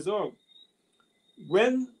Medamezorg.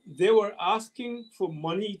 When they were asking for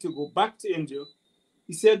money to go back to India,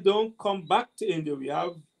 he said, don't come back to India. We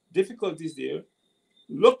have difficulties there.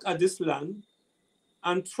 Look at this land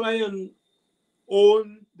and try and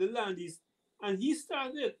own the land. And he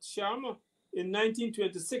started, Sharma, in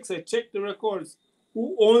 1926. I checked the records.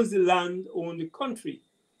 Who owns the land, owns the country.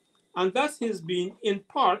 And that has been, in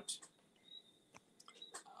part,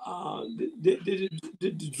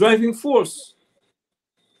 the driving force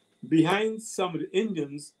behind some of the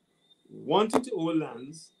Indians wanting to own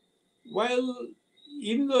lands, while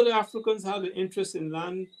even though the Africans had an interest in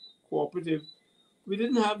land cooperative, we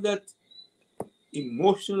didn't have that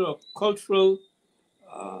emotional or cultural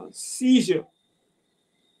seizure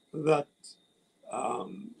that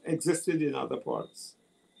existed in other parts.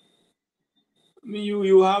 I mean,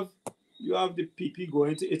 you have the PP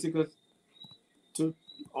going to Ithaca to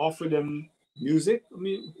offer them music. I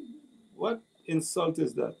mean, what insult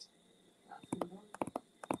is that?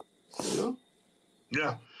 You know?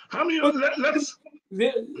 Yeah. How many? Let's.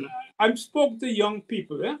 I spoke to young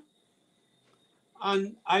people, yeah,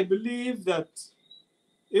 and I believe that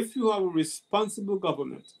if you have a responsible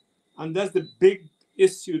government, and that's the big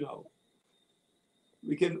issue now,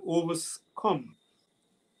 we can overcome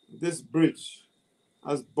this bridge,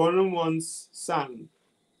 as Burnham once sang,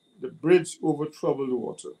 the bridge over troubled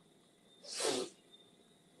water.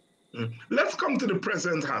 Let's come to the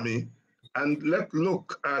present, Hammy, and let's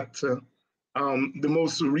look at the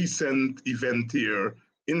most recent event here,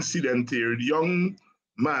 incident here. The young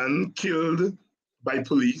man killed by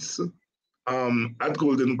police at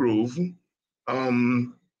Golden Grove.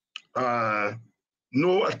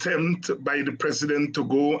 No attempt by the president to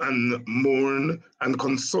go and mourn and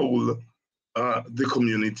console the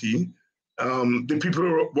community. The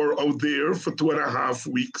people were out there for 2.5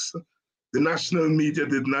 weeks. The national media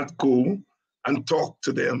did not go and talk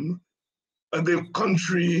to them. And the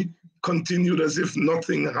country continued as if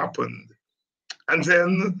nothing happened. And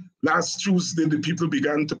then last Tuesday, the people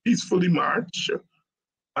began to peacefully march.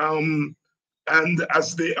 And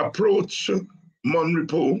as they approached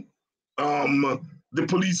Monrepo, the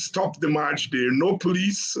police stopped the march there. No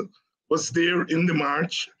police was there in the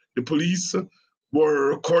march. The police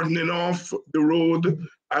were cordoning off the road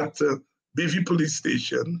at Davie Police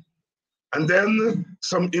Station. And then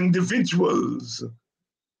some individuals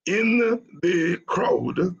in the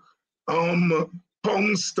crowd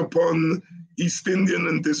pounced upon East Indian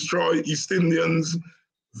and destroy East Indians,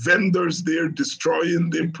 vendors there destroying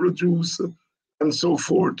their produce and so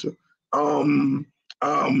forth,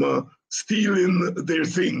 stealing their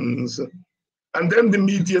things. And then the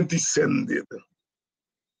media descended.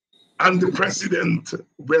 And the president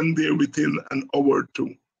went there within an hour or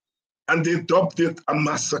two. And they dubbed it a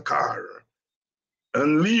massacre.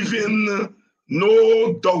 And leaving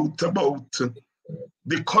no doubt about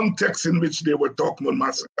the context in which they were talking about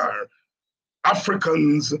massacre.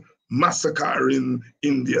 Africans massacring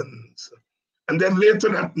Indians. And then later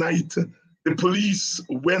that night, the police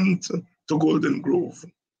went to Golden Grove.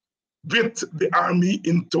 get the army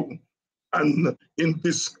into and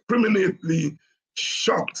indiscriminately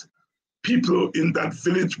shot people in that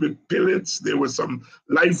village with pellets. There were some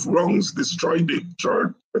life wrongs, destroyed the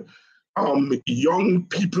church. Young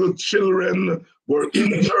people, children were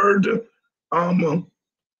injured.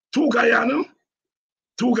 Two Guyana,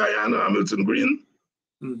 Hamilton Greene.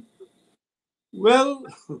 Well,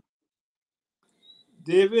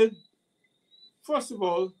 David, first of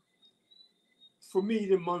all, for me,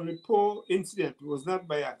 the Monrepo incident was not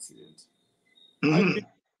by accident. I've been in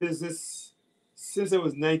business since I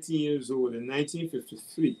was 19 years old in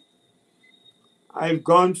 1953. I've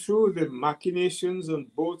gone through the machinations on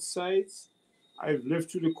both sides. I've lived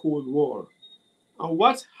through the Cold War. And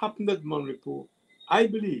what happened at Monrepo, I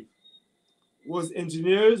believe, was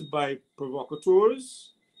engineered by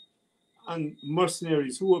provocateurs and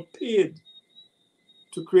mercenaries who were paid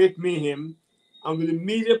to create mayhem and with the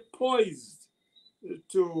media poised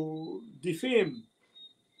to defame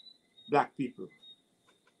Black people.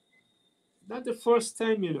 Not the first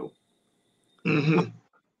time, you know.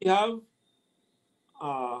 We have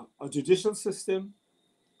a judicial system,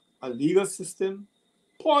 a legal system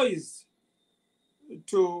poised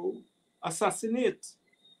to assassinate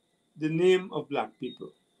the name of Black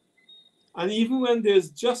people. And even when there's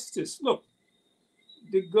justice, look,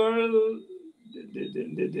 the girl,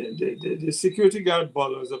 the security guard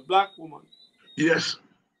Butler is a Black woman. Yes.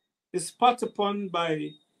 Is spat upon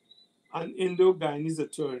by an Indo-Guyanese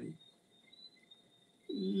attorney.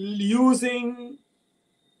 Using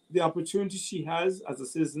the opportunity she has as a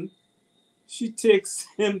citizen, she takes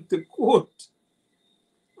him to court.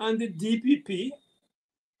 And the DPP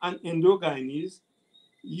and Indo-Guyanese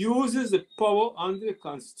uses the power under the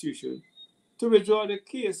Constitution to withdraw the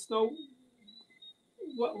case. Now,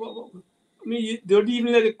 I mean, they don't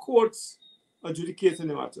even let the courts adjudicate the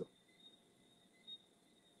matter.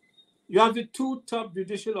 You have the two top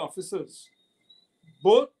judicial officers,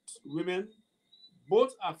 both women,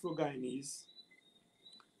 both Afro-Guyanese.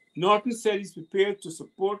 Norton said he's prepared to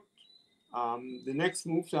support the next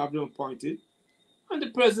move to have them appointed. And the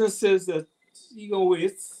president says that he's going to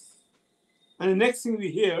wait. And the next thing we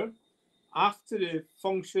hear, after the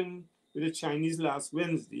function with the Chinese last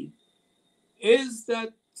Wednesday, is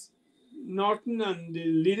that Norton and the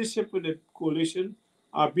leadership of the coalition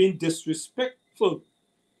are being disrespectful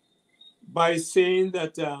by saying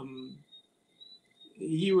that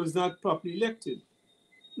he was not properly elected.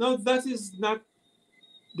 Now, that is not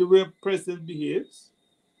the way a president behaves,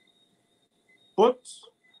 but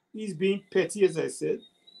he's being petty, as I said.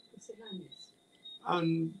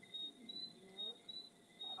 And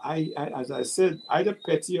as I said, either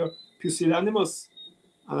petty or pusillanimous.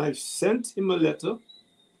 And I've sent him a letter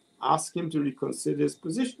asking him to reconsider his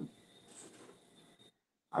position.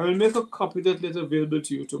 I will make a copy of that letter available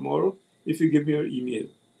to you tomorrow if you give me your email.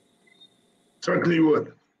 Certainly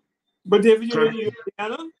would. But David, you're in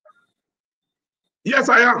Guyana? Yes,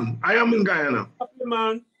 I am. I am in Guyana.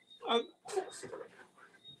 Man.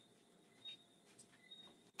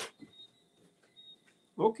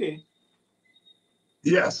 Okay.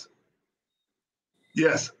 Yes.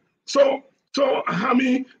 Yes. So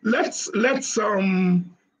Hami, let's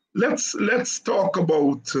talk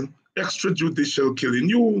about extrajudicial killing.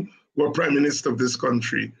 You were Prime Minister of this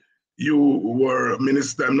country. You were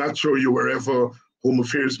Minister. I'm not sure you were ever Home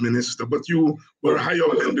Affairs Minister, but you were high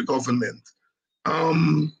up in the government.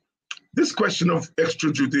 This question of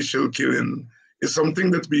extrajudicial killing is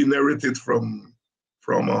something that we inherited from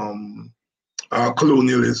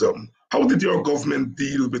colonialism. How did your government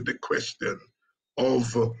deal with the question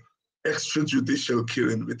of extrajudicial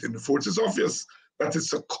killing within the force? It's obvious that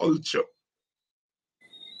it's a culture.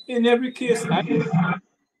 In every case,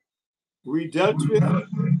 we dealt with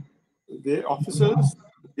the officers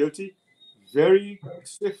guilty very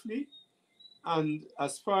swiftly. And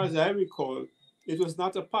as far as I recall, it was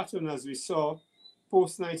not a pattern as we saw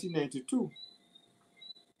post-1992.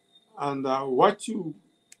 And what you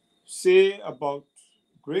say about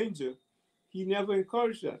Granger, he never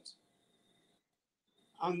encouraged that.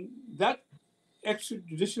 And that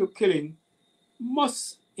extrajudicial killing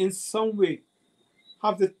must in some way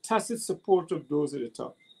have the tacit support of those at the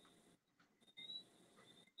top.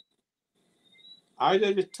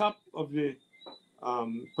 Either the top of the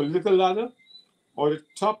political ladder or the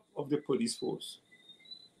top of the police force.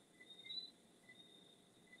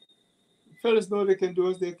 Fellas know they can do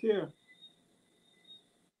as they care.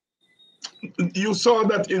 You saw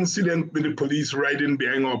that incident with the police riding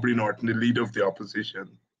behind Aubrey Norton, the leader of the opposition,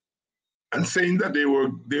 and saying that they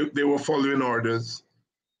were following orders.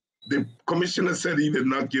 The commissioner said he did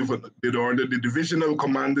not give the order. The divisional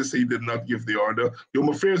commander said he did not give the order. The Home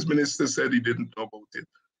Affairs Minister said he didn't know about it.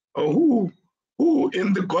 Who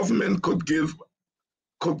in the government could give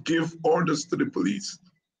orders to the police?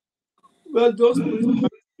 Well, those police are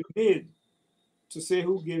made to say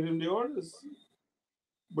who gave him the orders.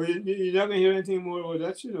 But you're not going to hear anything more about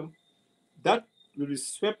that, you know. That will be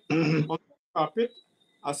swept on the carpet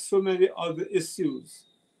as so many other issues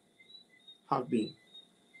have been.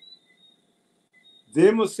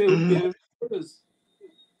 They must say who gave him the orders.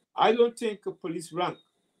 I don't think a police rank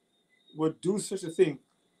would do such a thing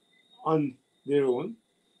on their own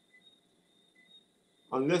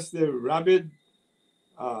unless they're rabid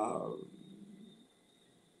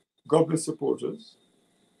government supporters.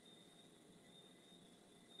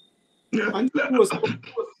 And he was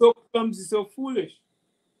so clumsy, so foolish.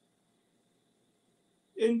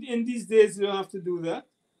 In these days, you don't have to do that.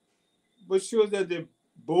 But shows that they're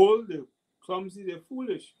bold, they're clumsy, they're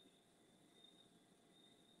foolish.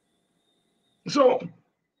 So,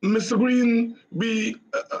 Mr. Greene, we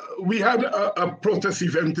had a protest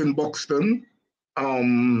event in Buxton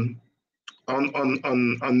on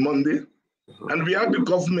Monday, and we had the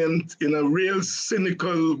government in a real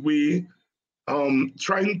cynical way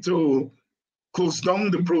trying to close down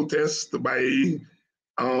the protest by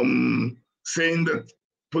saying that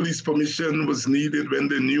police permission was needed when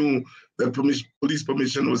they knew that police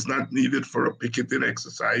permission was not needed for a picketing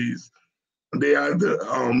exercise. They had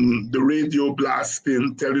the radio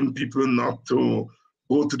blasting, telling people not to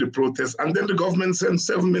go to the protest. And then the government sent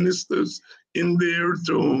 7 ministers in there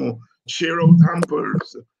to share out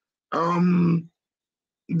hampers.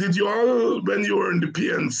 Did you all, when you were in the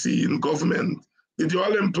PNC in government, did you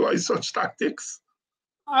all employ such tactics?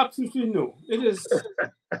 Absolutely no. It is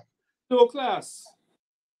no class.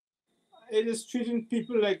 It is treating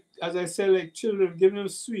people like, as I said, like children, giving them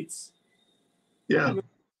sweets. Yeah. I mean,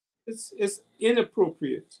 it's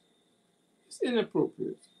inappropriate. It's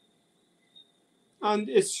inappropriate. And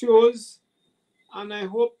it shows, and I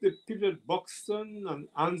hope the people at Buxton and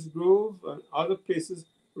Ansgrove and other places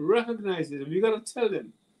recognize it. We got to tell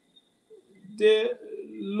them the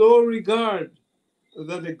low regard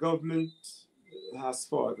that the government has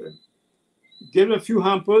for them. Give them a few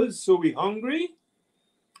hampers, so we're hungry,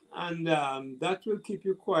 and that will keep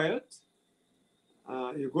you quiet.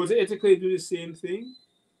 You go to Ithaca, you do the same thing.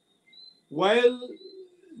 While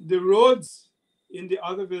the roads in the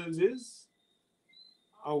other villages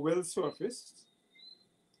are well surfaced,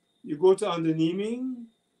 you go to Underneaming,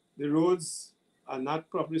 the roads are not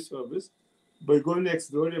properly serviced, but you go next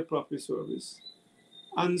door, they're properly serviced.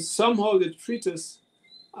 And somehow they treat us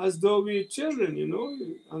as though we're children, you know,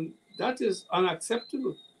 and that is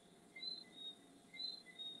unacceptable.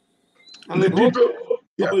 And the people,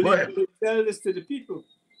 yeah, go ahead. Tell this to the people.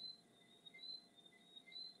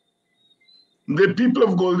 The people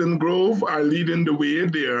of Golden Grove are leading the way.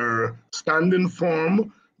 They are standing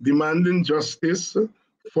firm, demanding justice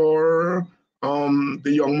for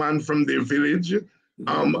the young man from their village.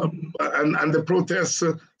 And the protest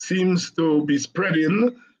seems to be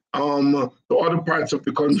spreading to other parts of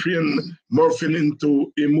the country and morphing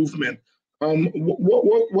into a movement.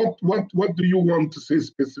 What do you want to say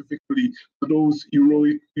specifically to those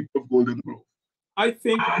heroic people of Golden Grove? I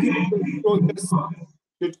think people's protest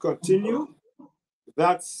should continue.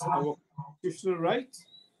 That's our constitutional right.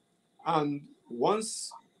 And once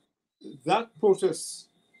that protest,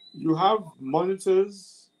 you have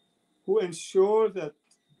monitors who ensure that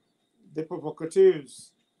the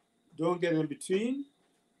provocateurs don't get in between.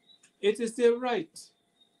 It is their right.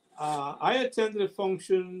 I attended a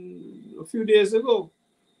function a few days ago,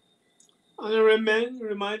 and I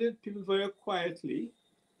reminded people very quietly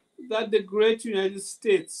that the great United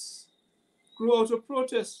States grew out of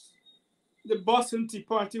protest. The Boston Tea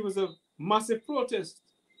Party was a massive protest.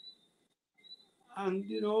 And,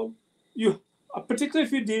 you know, particularly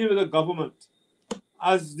if you're dealing with a government,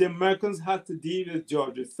 as the Americans had to deal with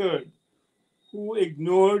George III, who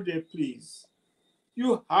ignored their pleas,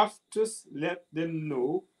 you have to let them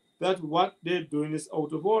know that what they're doing is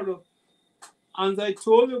out of order. And I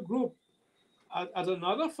told a group at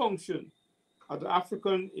another function, at the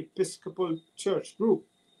African Episcopal Church group,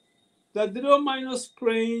 that they don't mind us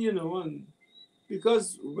praying, you know, and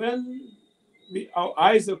because when our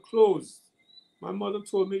eyes are closed, my mother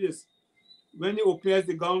told me this, when they open eyes,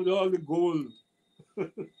 they gone with all the gold.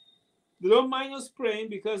 They don't mind us praying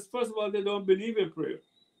because, first of all, they don't believe in prayer.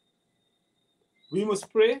 We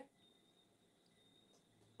must pray,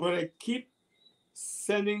 but I keep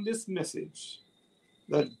sending this message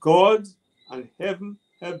that God and heaven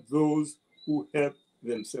help those who help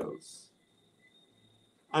themselves.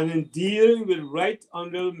 And in dealing with Right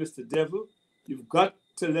Honorable Mr. Devil, you've got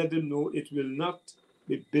to let them know it will not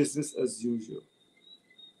be business as usual.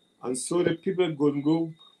 And so the people at Golden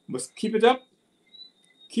Grove must keep it up,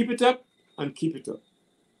 and keep it up.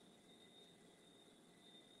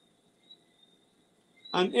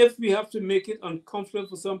 And if we have to make it uncomfortable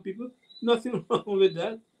for some people, nothing wrong with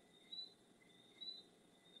that.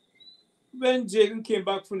 When Jagan came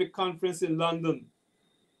back from the conference in London,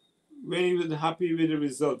 when he was happy with the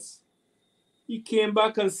results, he came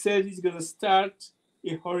back and said he's going to start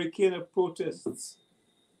a hurricane of protests.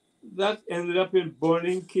 That ended up in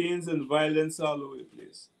burning canes and violence all over the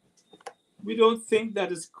place. We don't think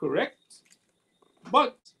that is correct,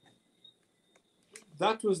 but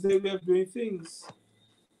that was their way of doing things.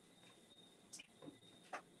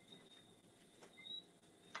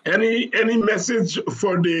 Any message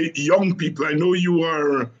for the young people? I know you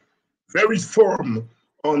are very firm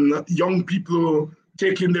on young people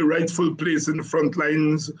taking the rightful place in the front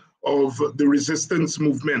lines of the resistance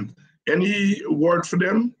movement. Any word for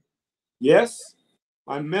them? Yes.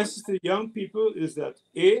 My message to young people is that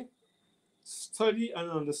A, study and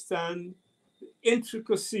understand the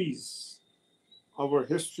intricacies of our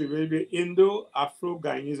history, maybe Indo, Afro,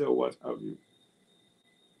 Guyanese, or what have you.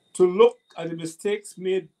 To look at the mistakes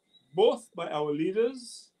made both by our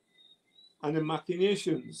leaders and the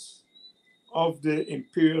machinations of the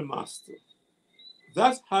imperial master.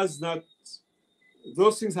 Those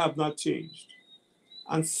things have not changed.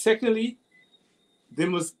 And secondly, they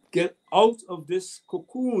must get out of this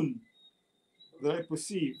cocoon that I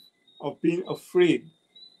perceive of being afraid.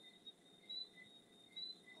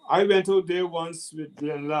 I went out there once with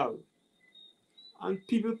Glenn Lal, and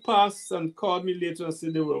people passed and called me later and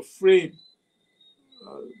said they were afraid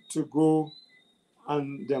to go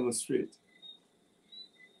and demonstrate.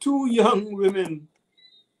 2 young women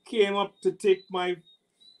came up to take my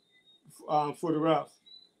photograph.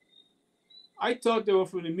 I thought they were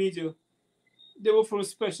from the media. They were from a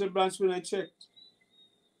special branch when I checked.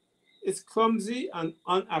 It's clumsy and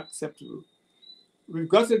unacceptable. We've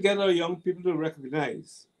got to get our young people to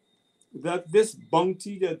recognize that this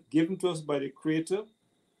bounty that's given to us by the Creator,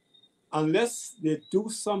 unless they do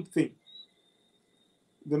something,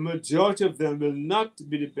 the majority of them will not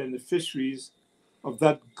be the beneficiaries of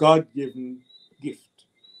that God-given gift.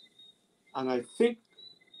 And I think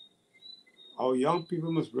our young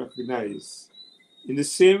people must recognize, in the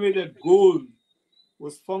same way that gold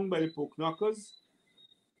was found by the poke knockers,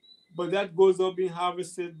 but that gold is now being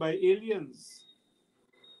harvested by aliens.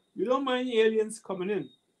 We don't mind aliens coming in,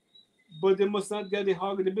 but they must not get the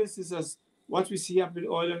hog of the business as what we see happen in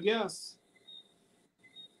oil and gas.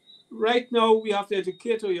 Right now, we have to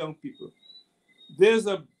educate our young people. There's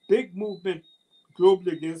a big movement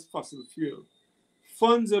globally against fossil fuel.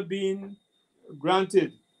 Funds are being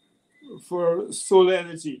granted for solar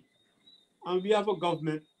energy. And we have a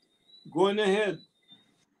government going ahead,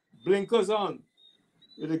 blinkers on,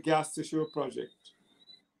 with the gas to shore project.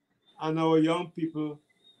 And our young people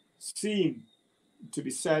seem to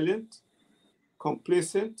be silent,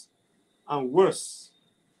 complacent, and worse,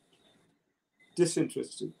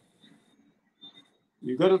 disinterested.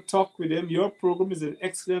 We got to talk with them. Your program is an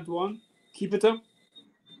excellent one. Keep it up.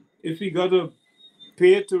 If we got to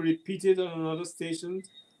pay to repeat it on another station,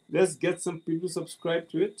 let's get some people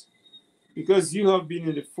subscribed to it, because you have been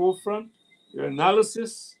in the forefront. Your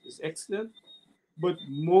analysis is excellent, but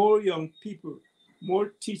more young people,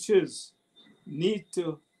 more teachers need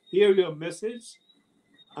to hear your message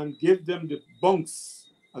and give them the bunks,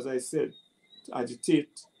 as I said, to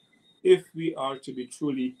agitate if we are to be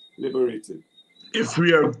truly liberated. If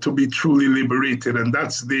we are to be truly liberated, and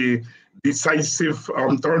that's the decisive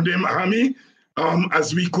term. Hami,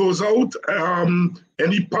 as we close out,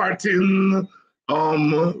 any parting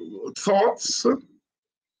thoughts?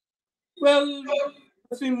 Well,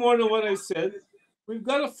 nothing more than what I said. We've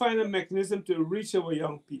got to find a mechanism to reach our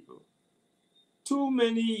young people. Too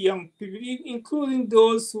many young people, including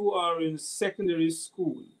those who are in secondary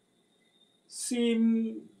school,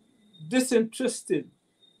 seem disinterested,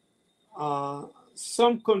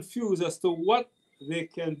 some confused as to what they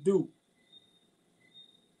can do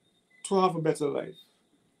to have a better life.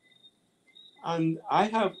 And I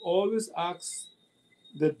have always asked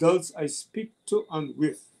the adults I speak to and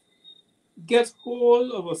with, get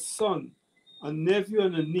hold of a son, a nephew,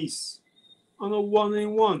 and a niece on a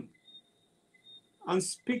one-on-one and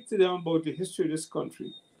speak to them about the history of this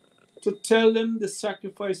country, to tell them the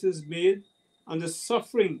sacrifices made and the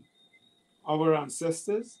suffering of our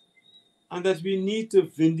ancestors, and that we need to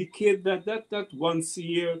vindicate that once a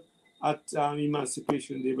year at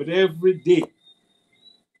Emancipation Day, but every day.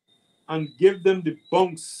 and give them the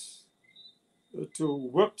bounce to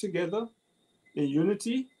work together in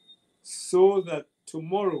unity so that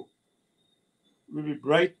tomorrow will be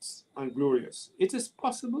bright and glorious. It is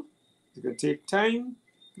possible. It can take time,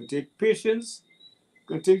 it can take patience, it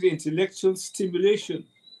can take the intellectual stimulation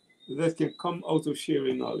that can come out of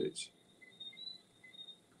sharing knowledge.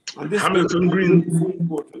 And this Hamilton Greene, is so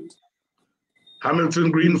important.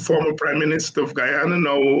 Hamilton Greene, former Prime Minister of Guyana,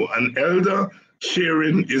 now an elder,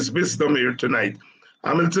 sharing his wisdom here tonight.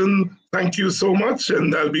 Hamilton, thank you so much,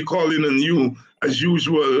 and I'll be calling on you as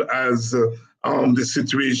usual as the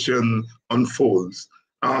situation unfolds.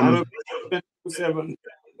 I'm a 7.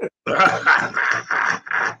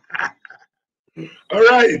 All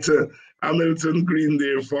right, Hamilton Greene,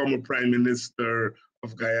 there, former Prime Minister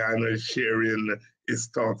of Guyana, sharing his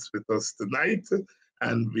thoughts with us tonight.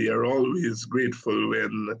 And we are always grateful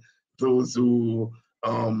when those who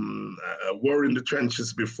were in the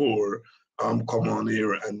trenches before come on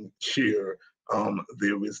here and share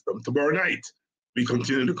their wisdom. Tomorrow night, we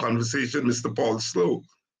continue the conversation. Mr. Paul Slow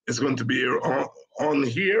is going to be here on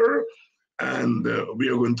here, and we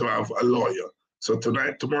are going to have a lawyer. So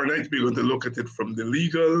tomorrow night, we're going to look at it from the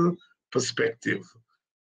legal perspective,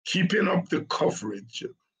 keeping up the coverage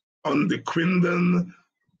on the Quindon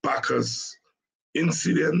Bacchus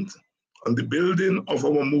incident, on the building of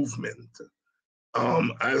our movement.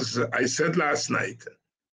 As I said last night,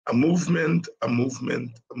 a movement, a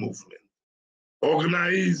movement, a movement.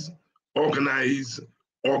 Organize, organize,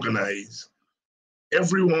 organize.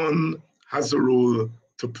 Everyone has a role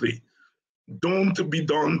to play. Don't be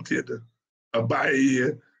daunted by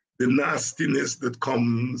the nastiness that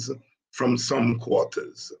comes from some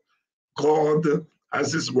quarters. God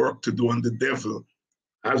has his work to do, and the devil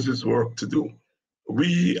has his work to do.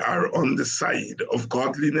 We are on the side of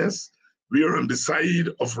godliness. We are on the side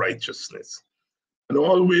of righteousness. And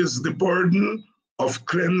always the burden of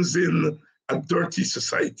cleansing a dirty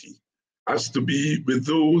society has to be with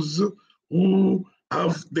those who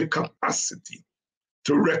have the capacity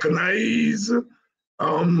to recognize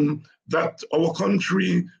that our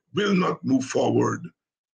country will not move forward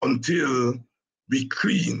until we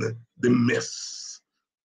clean the mess.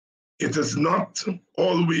 It has not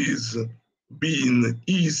always been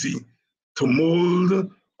easy to mold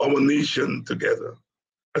our nation together.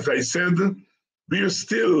 As I said, we are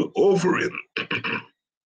still over it.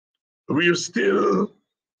 We are still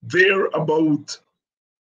thereabout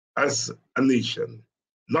as a nation,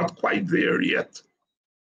 not quite there yet.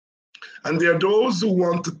 And there are those who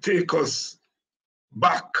want to take us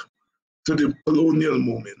back to the colonial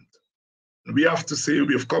moment. We have to say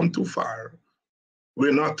we've come too far.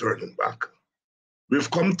 We're not turning back. We've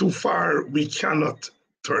come too far. We cannot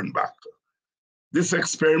turn back. This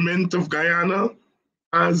experiment of Guyana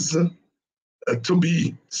has to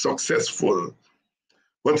be successful,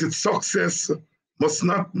 but its success must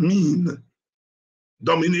not mean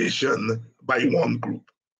domination by one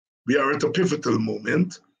group. We are at a pivotal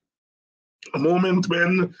moment, a moment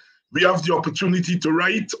when we have the opportunity to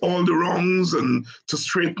right all the wrongs and to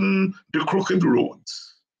straighten the crooked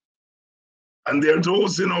roads. And there are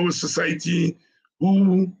those in our society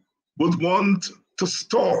who would want to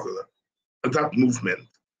stall that movement.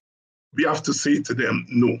 We have to say to them,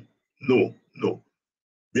 no, no, no.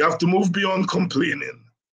 We have to move beyond complaining.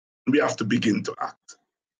 We have to begin to act.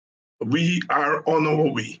 We are on our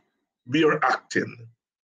way. We are acting.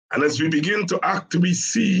 And as we begin to act, we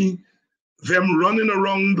see them running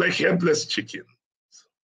around like headless chickens.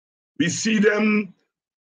 We see them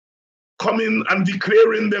coming and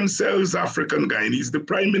declaring themselves African Guyanese. The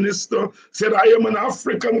Prime Minister said, I am an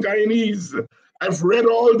African Guyanese. I've read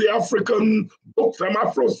all the African books. I'm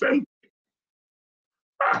Afrocentric.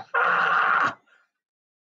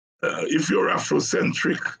 If you're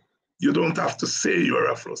Afrocentric, you don't have to say you're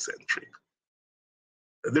Afrocentric.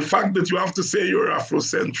 The fact that you have to say you're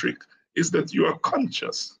Afrocentric is that you are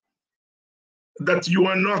conscious that you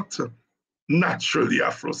are not naturally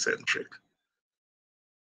Afrocentric.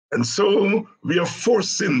 And so we are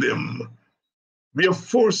forcing them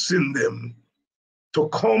to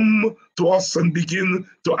come to us and begin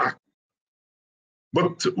to act.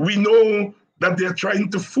 But we know that they're trying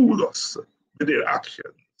to fool us with their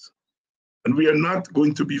actions. And we are not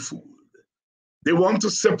going to be fooled. They want to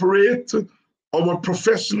separate our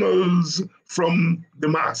professionals from the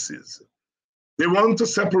masses. They want to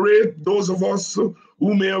separate those of us who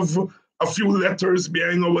may have a few letters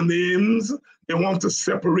behind our names. They want to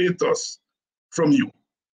separate us from you.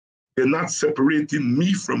 They're not separating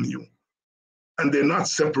me from you. And they're not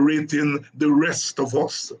separating the rest of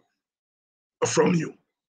us from you.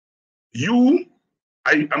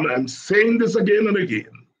 I'm saying this again and again.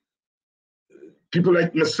 People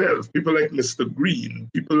like myself, people like Mr. Greene,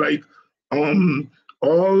 people like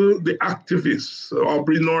all the activists,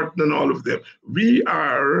 Aubrey Norton and all of them. We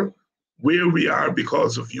are where we are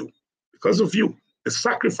because of you. Because of you, the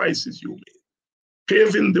sacrifices you made,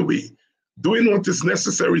 paving the way, doing what is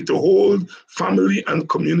necessary to hold family and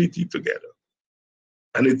community together.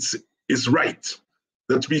 And it's right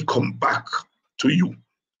that we come back to you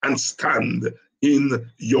and stand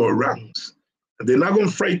in your ranks. And they're not going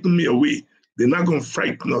to frighten me away. They're not going to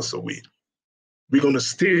frighten us away. We're going to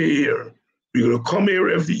stay here. We're going to come here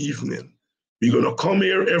every evening. We're going to come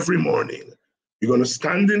here every morning. We're going to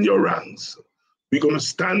stand in your ranks. We're going to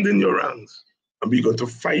stand in your ranks. And we're going to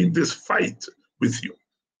fight this fight with you.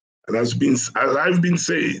 And as I've been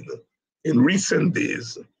saying in recent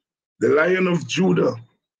days, the Lion of Judah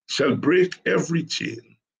shall break every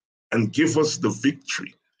chain and give us the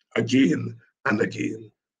victory again and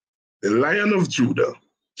again. The Lion of Judah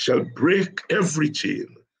shall break every chain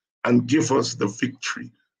and give us the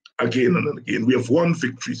victory again and again. We have won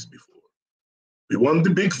victories before. We won the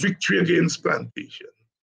big victory against plantation.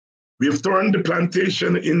 We have turned the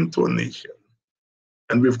plantation into a nation.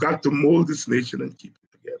 And we've got to mold this nation and keep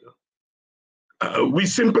it together. We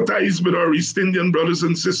sympathize with our East Indian brothers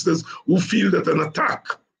and sisters who feel that an attack,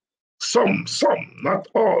 some, not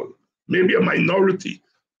all, maybe a minority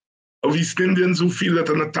of East Indians who feel that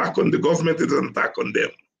an attack on the government is an attack on them.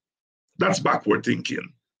 That's backward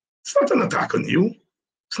thinking. It's not an attack on you.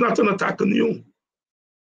 It's not an attack on you.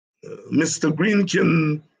 Mr. Greene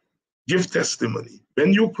can give testimony.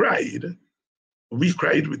 When you cried, we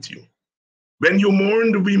cried with you. When you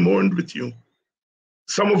mourned, we mourned with you.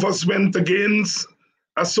 Some of us went against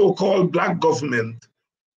a so-called black government.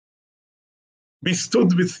 We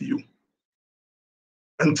stood with you.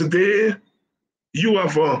 And today, you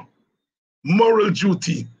have a moral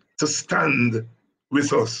duty to stand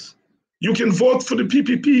with us. You can vote for the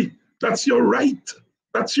PPP. That's your right.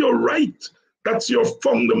 That's your right. That's your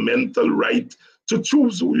fundamental right to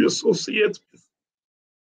choose who you associate with.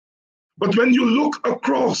 But when you look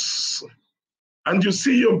across and you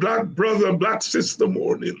see your black brother, black sister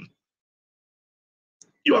mourning,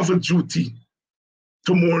 you have a duty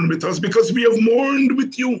to mourn with us because we have mourned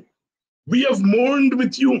with you. We have mourned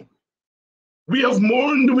with you. We have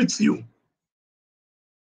mourned with you.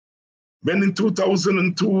 When in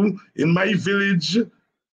 2002, in my village,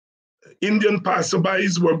 Indian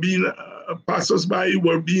passersby were being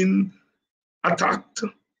attacked.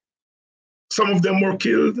 Some of them were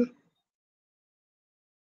killed.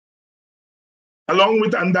 Along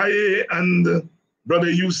with Andaye and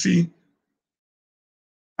Brother Yusi,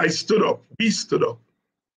 I stood up, we stood up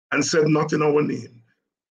and said, not in our name.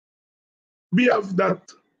 We have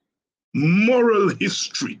that moral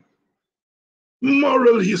history.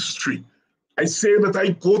 Moral history. I say that I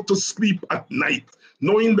go to sleep at night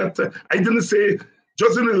knowing that I didn't say,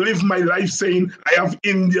 just didn't live my life saying I have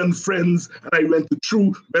Indian friends and I went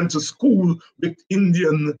to school with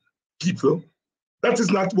Indian people. That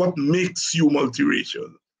is not what makes you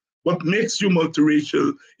multiracial. What makes you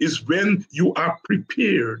multiracial is when you are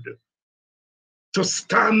prepared to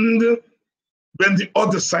stand when the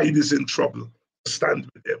other side is in trouble, stand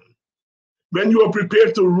with them. When you are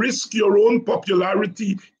prepared to risk your own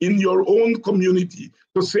popularity in your own community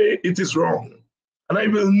to say it is wrong. And I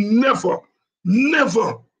will never,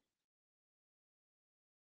 never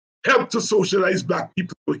help to socialize black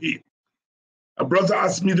people to hate. A brother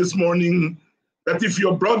asked me this morning that if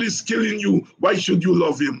your brother is killing you, why should you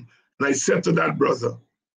love him? And I said to that brother,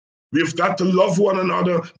 we've got to love one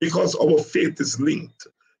another because our faith is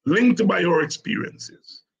linked by our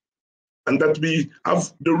experiences. And that we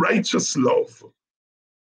have the righteous love,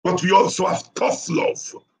 but we also have tough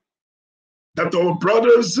love. That our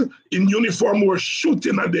brothers in uniform were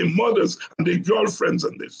shooting at their mothers and their girlfriends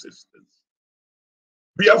and their sisters.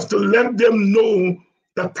 We have to let them know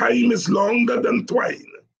that time is longer than twine.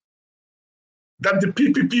 That the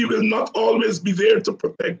PPP will not always be there to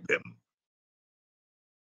protect them.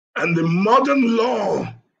 And the modern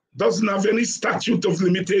law doesn't have any statute of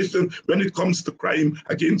limitation when it comes to crime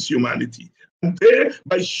against humanity. And they,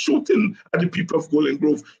 by shooting at the people of Golden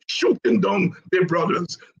Grove, shooting down their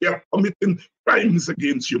brothers, they are committing crimes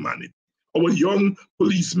against humanity. Our young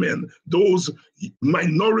policemen, those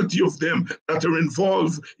minority of them that are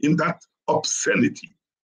involved in that obscenity.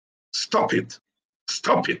 Stop it.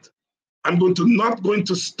 Stop it. I'm not going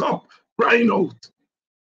to stop crying out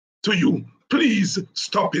to you. Please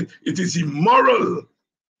stop it. It is immoral.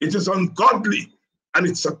 It is ungodly. And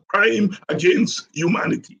it's a crime against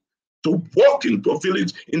humanity to walk into a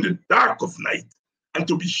village in the dark of night and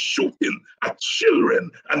to be shooting at children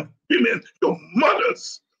and women, your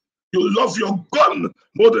mothers, You love your gun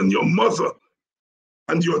more than your mother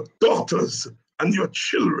and your daughters and your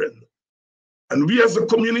children. And we as a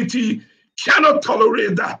community cannot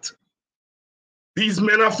tolerate that. These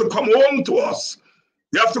men have to come home to us.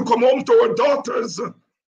 They have to come home to our daughters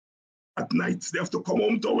at night. They have to come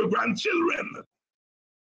home to our grandchildren.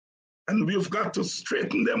 And we've got to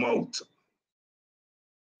straighten them out.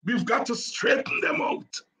 We've got to straighten them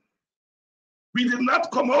out. We did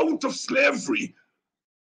not come out of slavery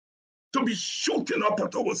to be shooting up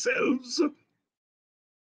at ourselves.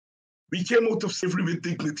 We came out of slavery with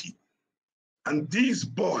dignity. And these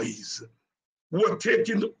boys who are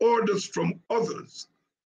taking orders from others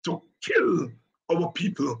to kill our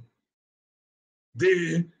people,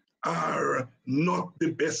 they are not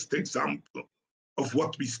the best example of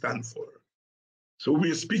what we stand for. So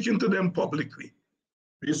we're speaking to them publicly.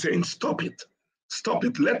 We're saying, stop it. Stop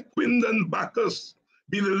it. Let Quindon Bacchus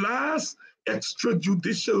be the last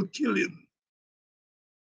extrajudicial killing.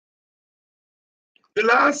 The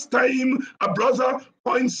last time a brother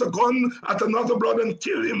points a gun at another brother and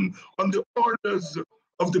kills him on the orders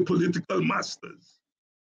of the political masters.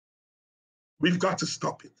 We've got to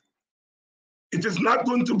stop it. It is not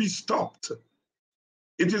going to be stopped.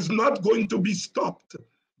 It is not going to be stopped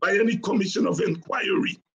by any commission of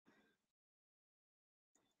inquiry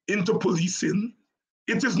into policing.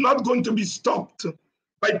 It is not going to be stopped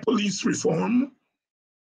by police reform.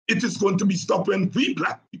 It is going to be stopped when we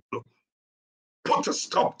Black people put a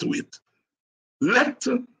stop to it. Let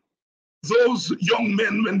those young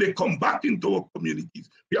men, when they come back into our communities,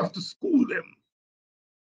 we have to school them.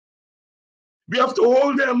 We have to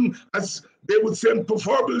hold them, as they would say, and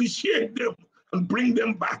proverbially shake them and bring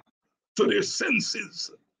them back to their senses.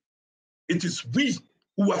 It is we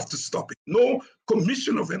who have to stop it. No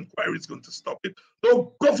commission of inquiry is going to stop it.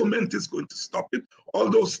 No government is going to stop it. All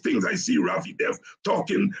those things I see Ravi Dev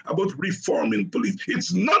talking about reforming police,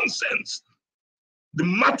 it's nonsense. The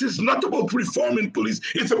matter is not about reforming police.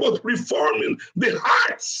 It's about reforming the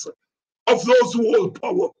hearts of those who hold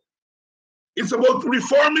power. It's about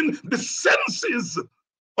reforming the senses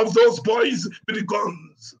of those boys with the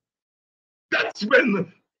guns. That's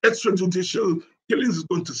when extrajudicial killings is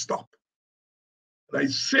going to stop. And I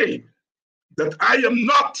say that I am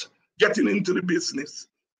not getting into the business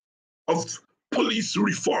of police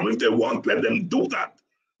reform. If they want, let them do that.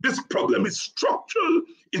 This problem is structural,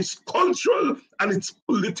 it's cultural, and it's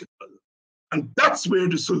political. And that's where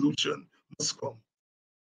the solution must come.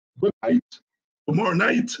 Good night. Tomorrow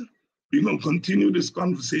night, we're going to continue this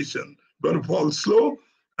conversation. Brother Paul Slow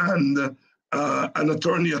and an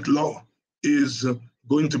attorney at law is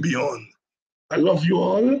going to be on. I love you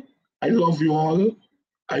all. I love you all.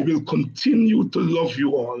 I will continue to love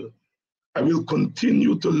you all. I will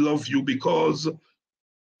continue to love you because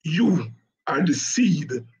you are the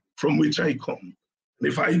seed from which I come.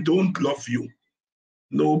 And if I don't love you,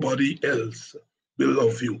 nobody else will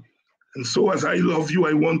love you. And so as I love you,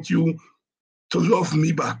 I want you to love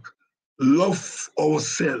me back. Love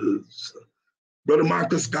ourselves. Brother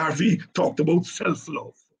Marcus Garvey talked about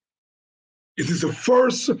self-love. It is the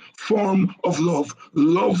first form of love.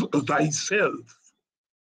 Love thyself.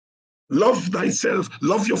 Love thyself.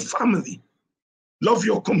 Love your family. Love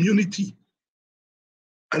your community.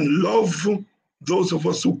 And love those of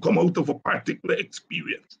us who come out of a particular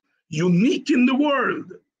experience. Unique in the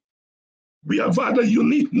world. We have other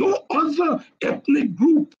unique, no other ethnic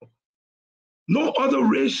group, no other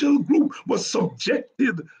racial group was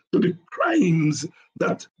subjected to the crimes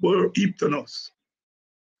that were heaped on us.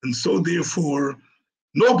 And so therefore,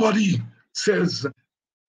 nobody says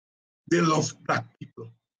they love Black people.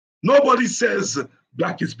 Nobody says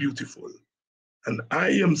Black is beautiful. And I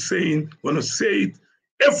am saying, want to say it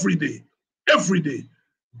every day,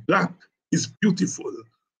 Black is beautiful.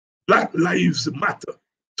 Black lives matter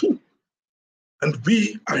too. And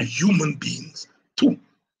we are human beings too,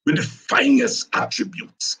 with the finest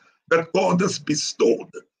attributes that God has bestowed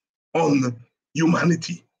on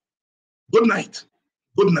humanity. Good night.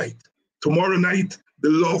 Good night. Tomorrow night, the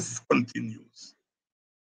love continues.